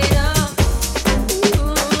right up.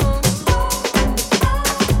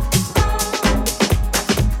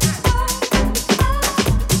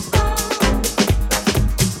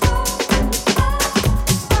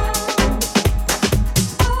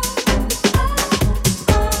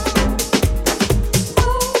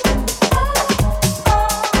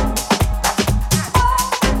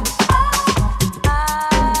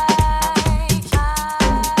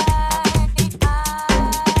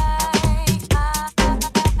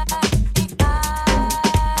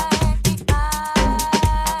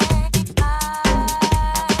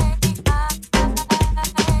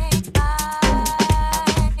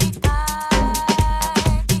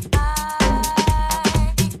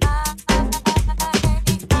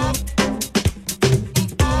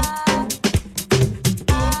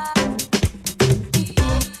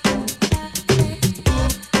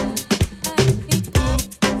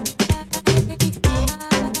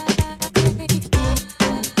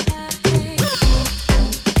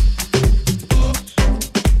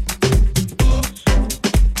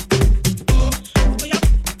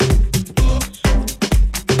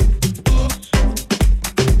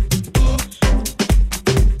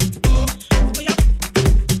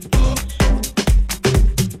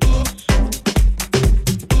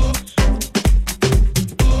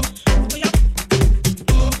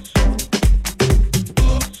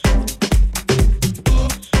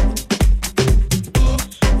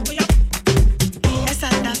 Esa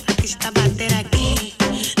taza que está bater aquí,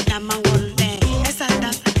 nada más volé. Esa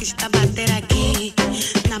taza que está bater aquí,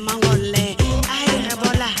 nada más volé. Ay,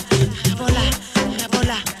 rebola, rebola,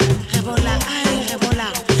 rebola, rebola. Ay, rebola,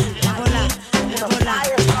 rebola, rebola,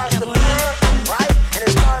 rebola. Right? And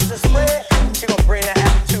it starts to spread, she gon' bring that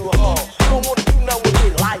attitude home. You don't wanna do nothing with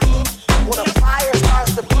it like when a fire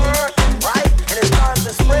starts to burn, right? And it starts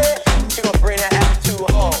to spread, she gon' bring that attitude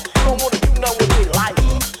home. You don't wanna do nothing with it like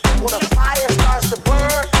when a fire starts to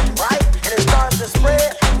burn, right? And it starts to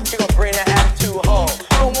spread, she gon' bring that attitude home.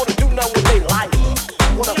 You don't wanna do nothing with it like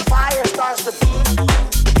when a fire starts to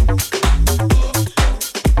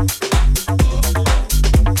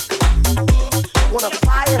when a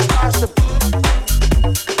fire starts to burn,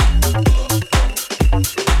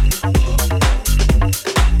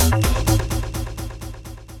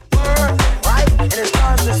 right? And it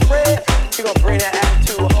starts to spread, she gon' bring that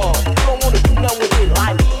attitude home. You don't wanna do nothing with it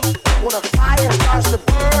like when a fire starts to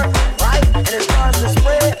burn, right? And it starts to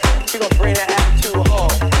spread, she gon' bring that attitude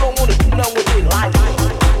home. You don't wanna do nothing with it like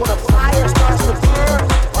when a fire starts to burn,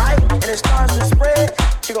 right? And it starts to spread,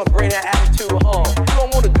 she gon' bring that attitude home. You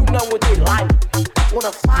don't wanna do nothing with it like when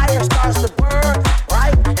a fire starts to burn,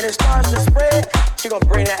 right? And it starts to spread, she gon'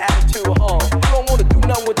 bring that attitude home. You don't wanna do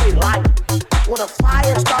nothing with it like when a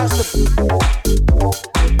fire starts to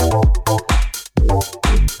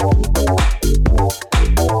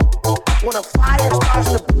when a fire starts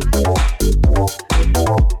to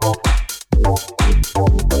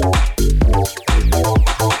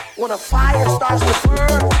when a fire starts to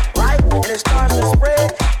burn, right? And it starts to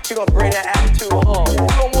spread, she gon' bring that attitude home. You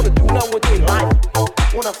don't wanna do nothing with it like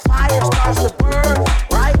when a fire starts to burn,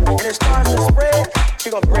 right? And it starts to spread, she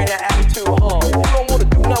gon' bring that attitude home. You don't wanna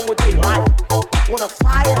do nothing with it like when a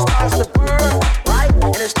fire starts to burn, right?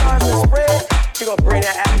 And it starts to spread, she gon' bring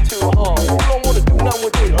that attitude home. You don't wanna do nothing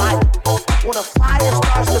with it like when a fire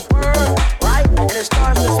starts to burn, right? And it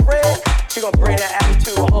starts to spread, she gon' bring that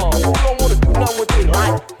attitude home. You don't wanna do nothing with it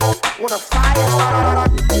like when a fire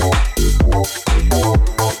starts.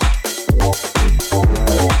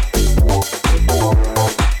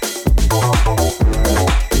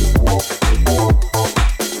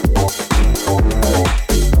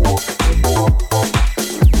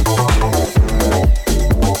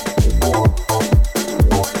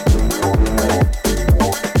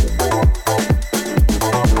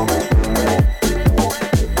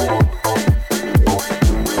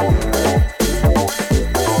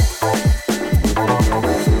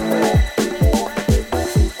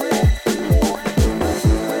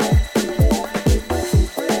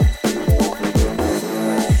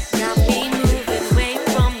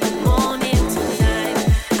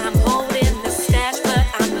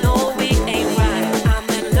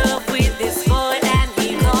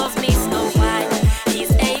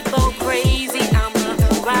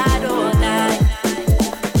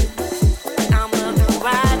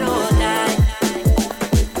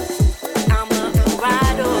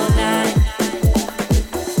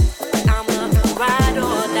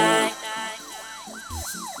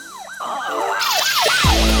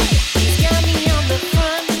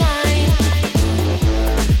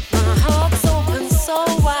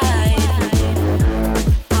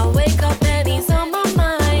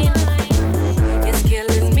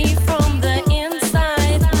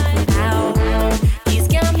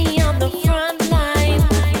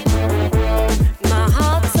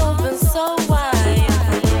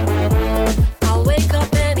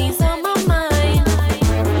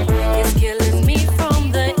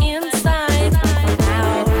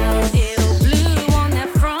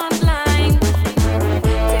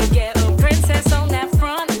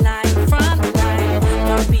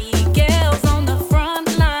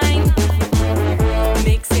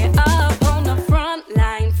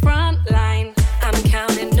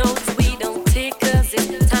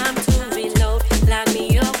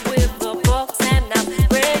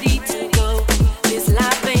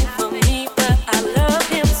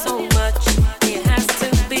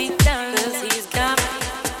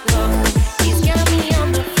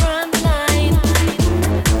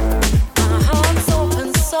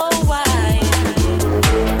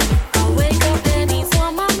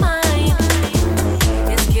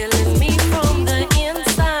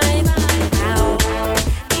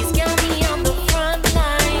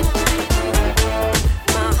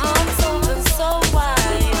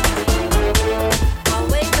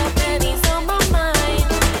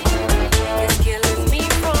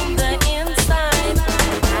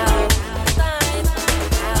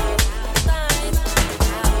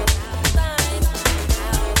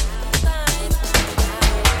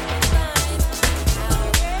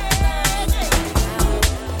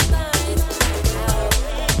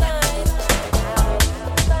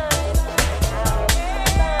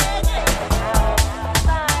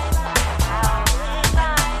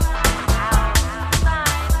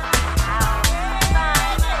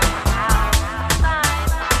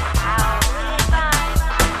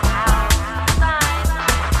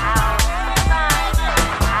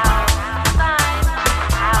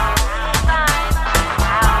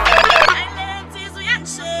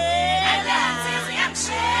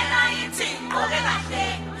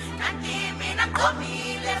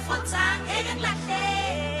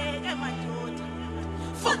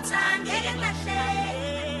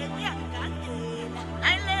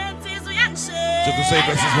 Just to say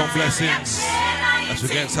blessings on blessings as we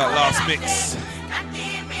get into that last mix.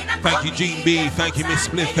 Thank you Gene B, thank you Miss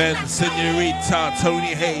Spliffen, Senorita,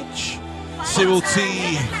 Tony H, Cyril T,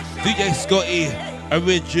 DJ Scotty,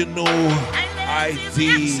 Original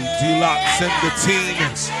ID, Deluxe and the team.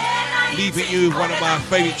 Leaving you with one of my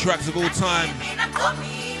favorite tracks of all time,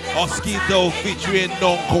 Oskido featuring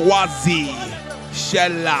Non Kwazi,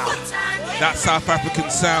 Shella. That South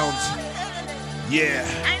African sound. Yeah.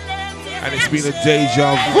 And it's been a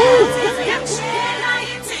deja vu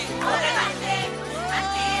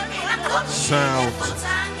sound.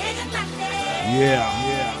 Yeah.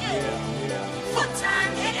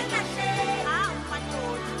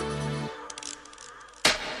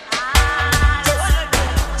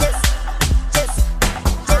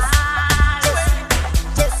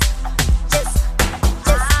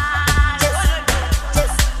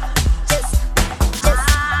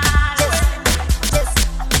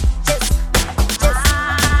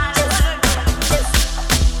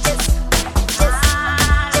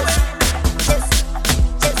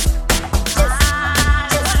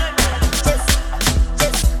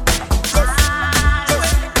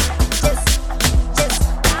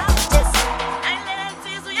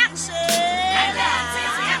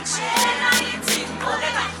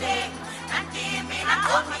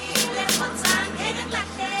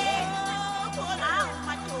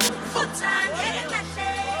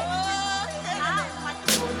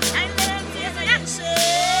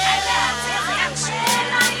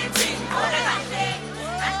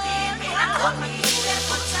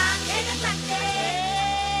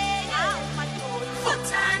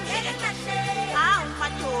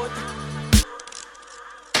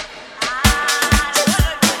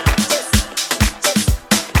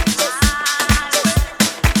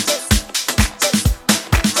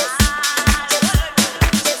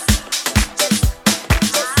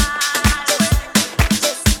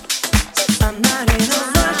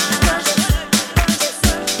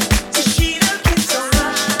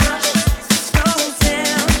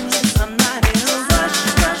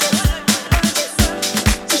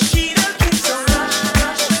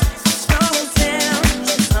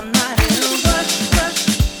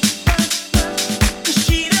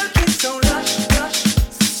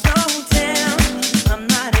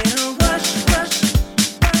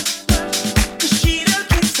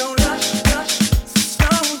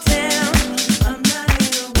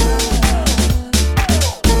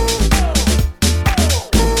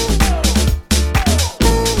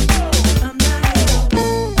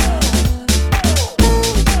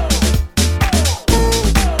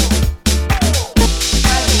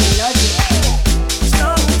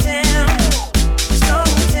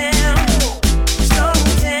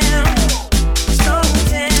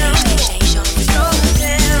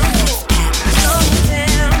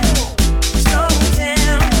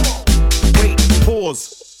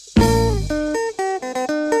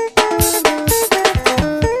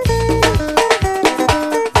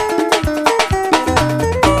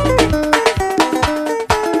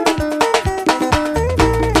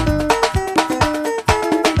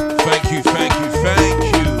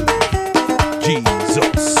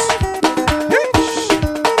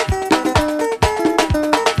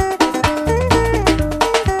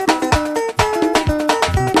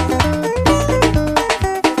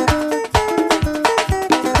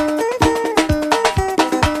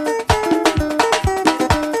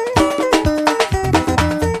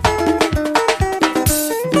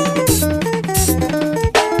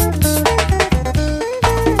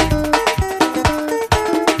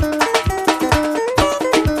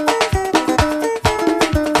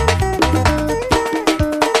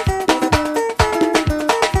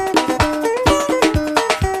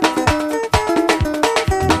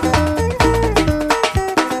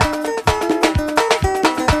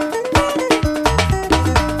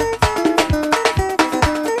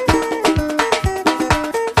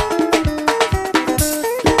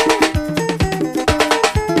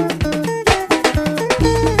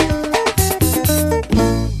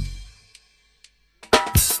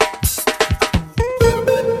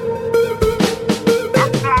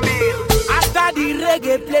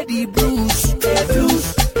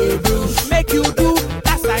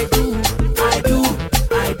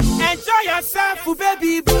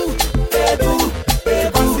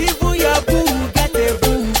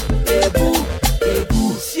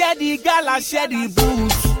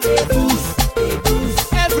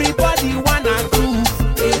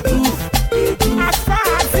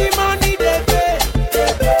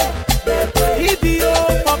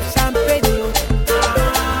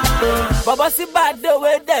 Cause you bad the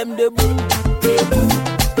way them the boo.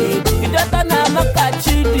 You don't know I'm a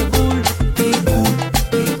catchy the bull.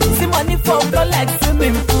 See money for flow like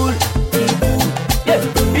swimming pool. Yeah,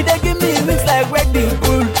 you dey give me wings like wedding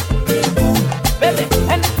pool. Baby,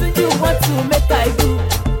 anything you want to make I do.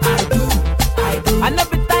 I know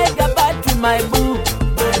be tiger bad to my boo.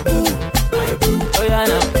 Oh yeah,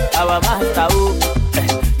 now our master oh,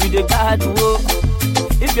 you the god oh.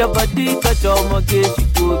 If your body touch your mortgage, you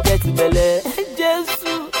go get belly. Jesus.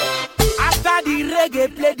 After the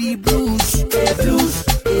reggae, play the blues,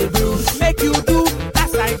 blues. Make you do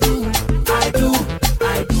as I do.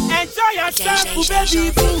 Enjoy yourself,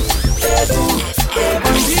 baby boo,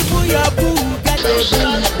 people your boo, get the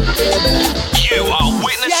You are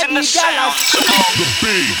witnessing the sound of the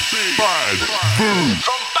big bad boom.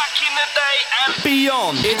 From back in the day and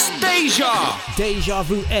beyond, it's Deja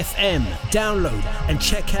Vu FM. Download and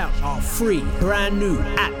check out our free brand new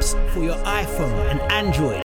apps for your iPhone and Android.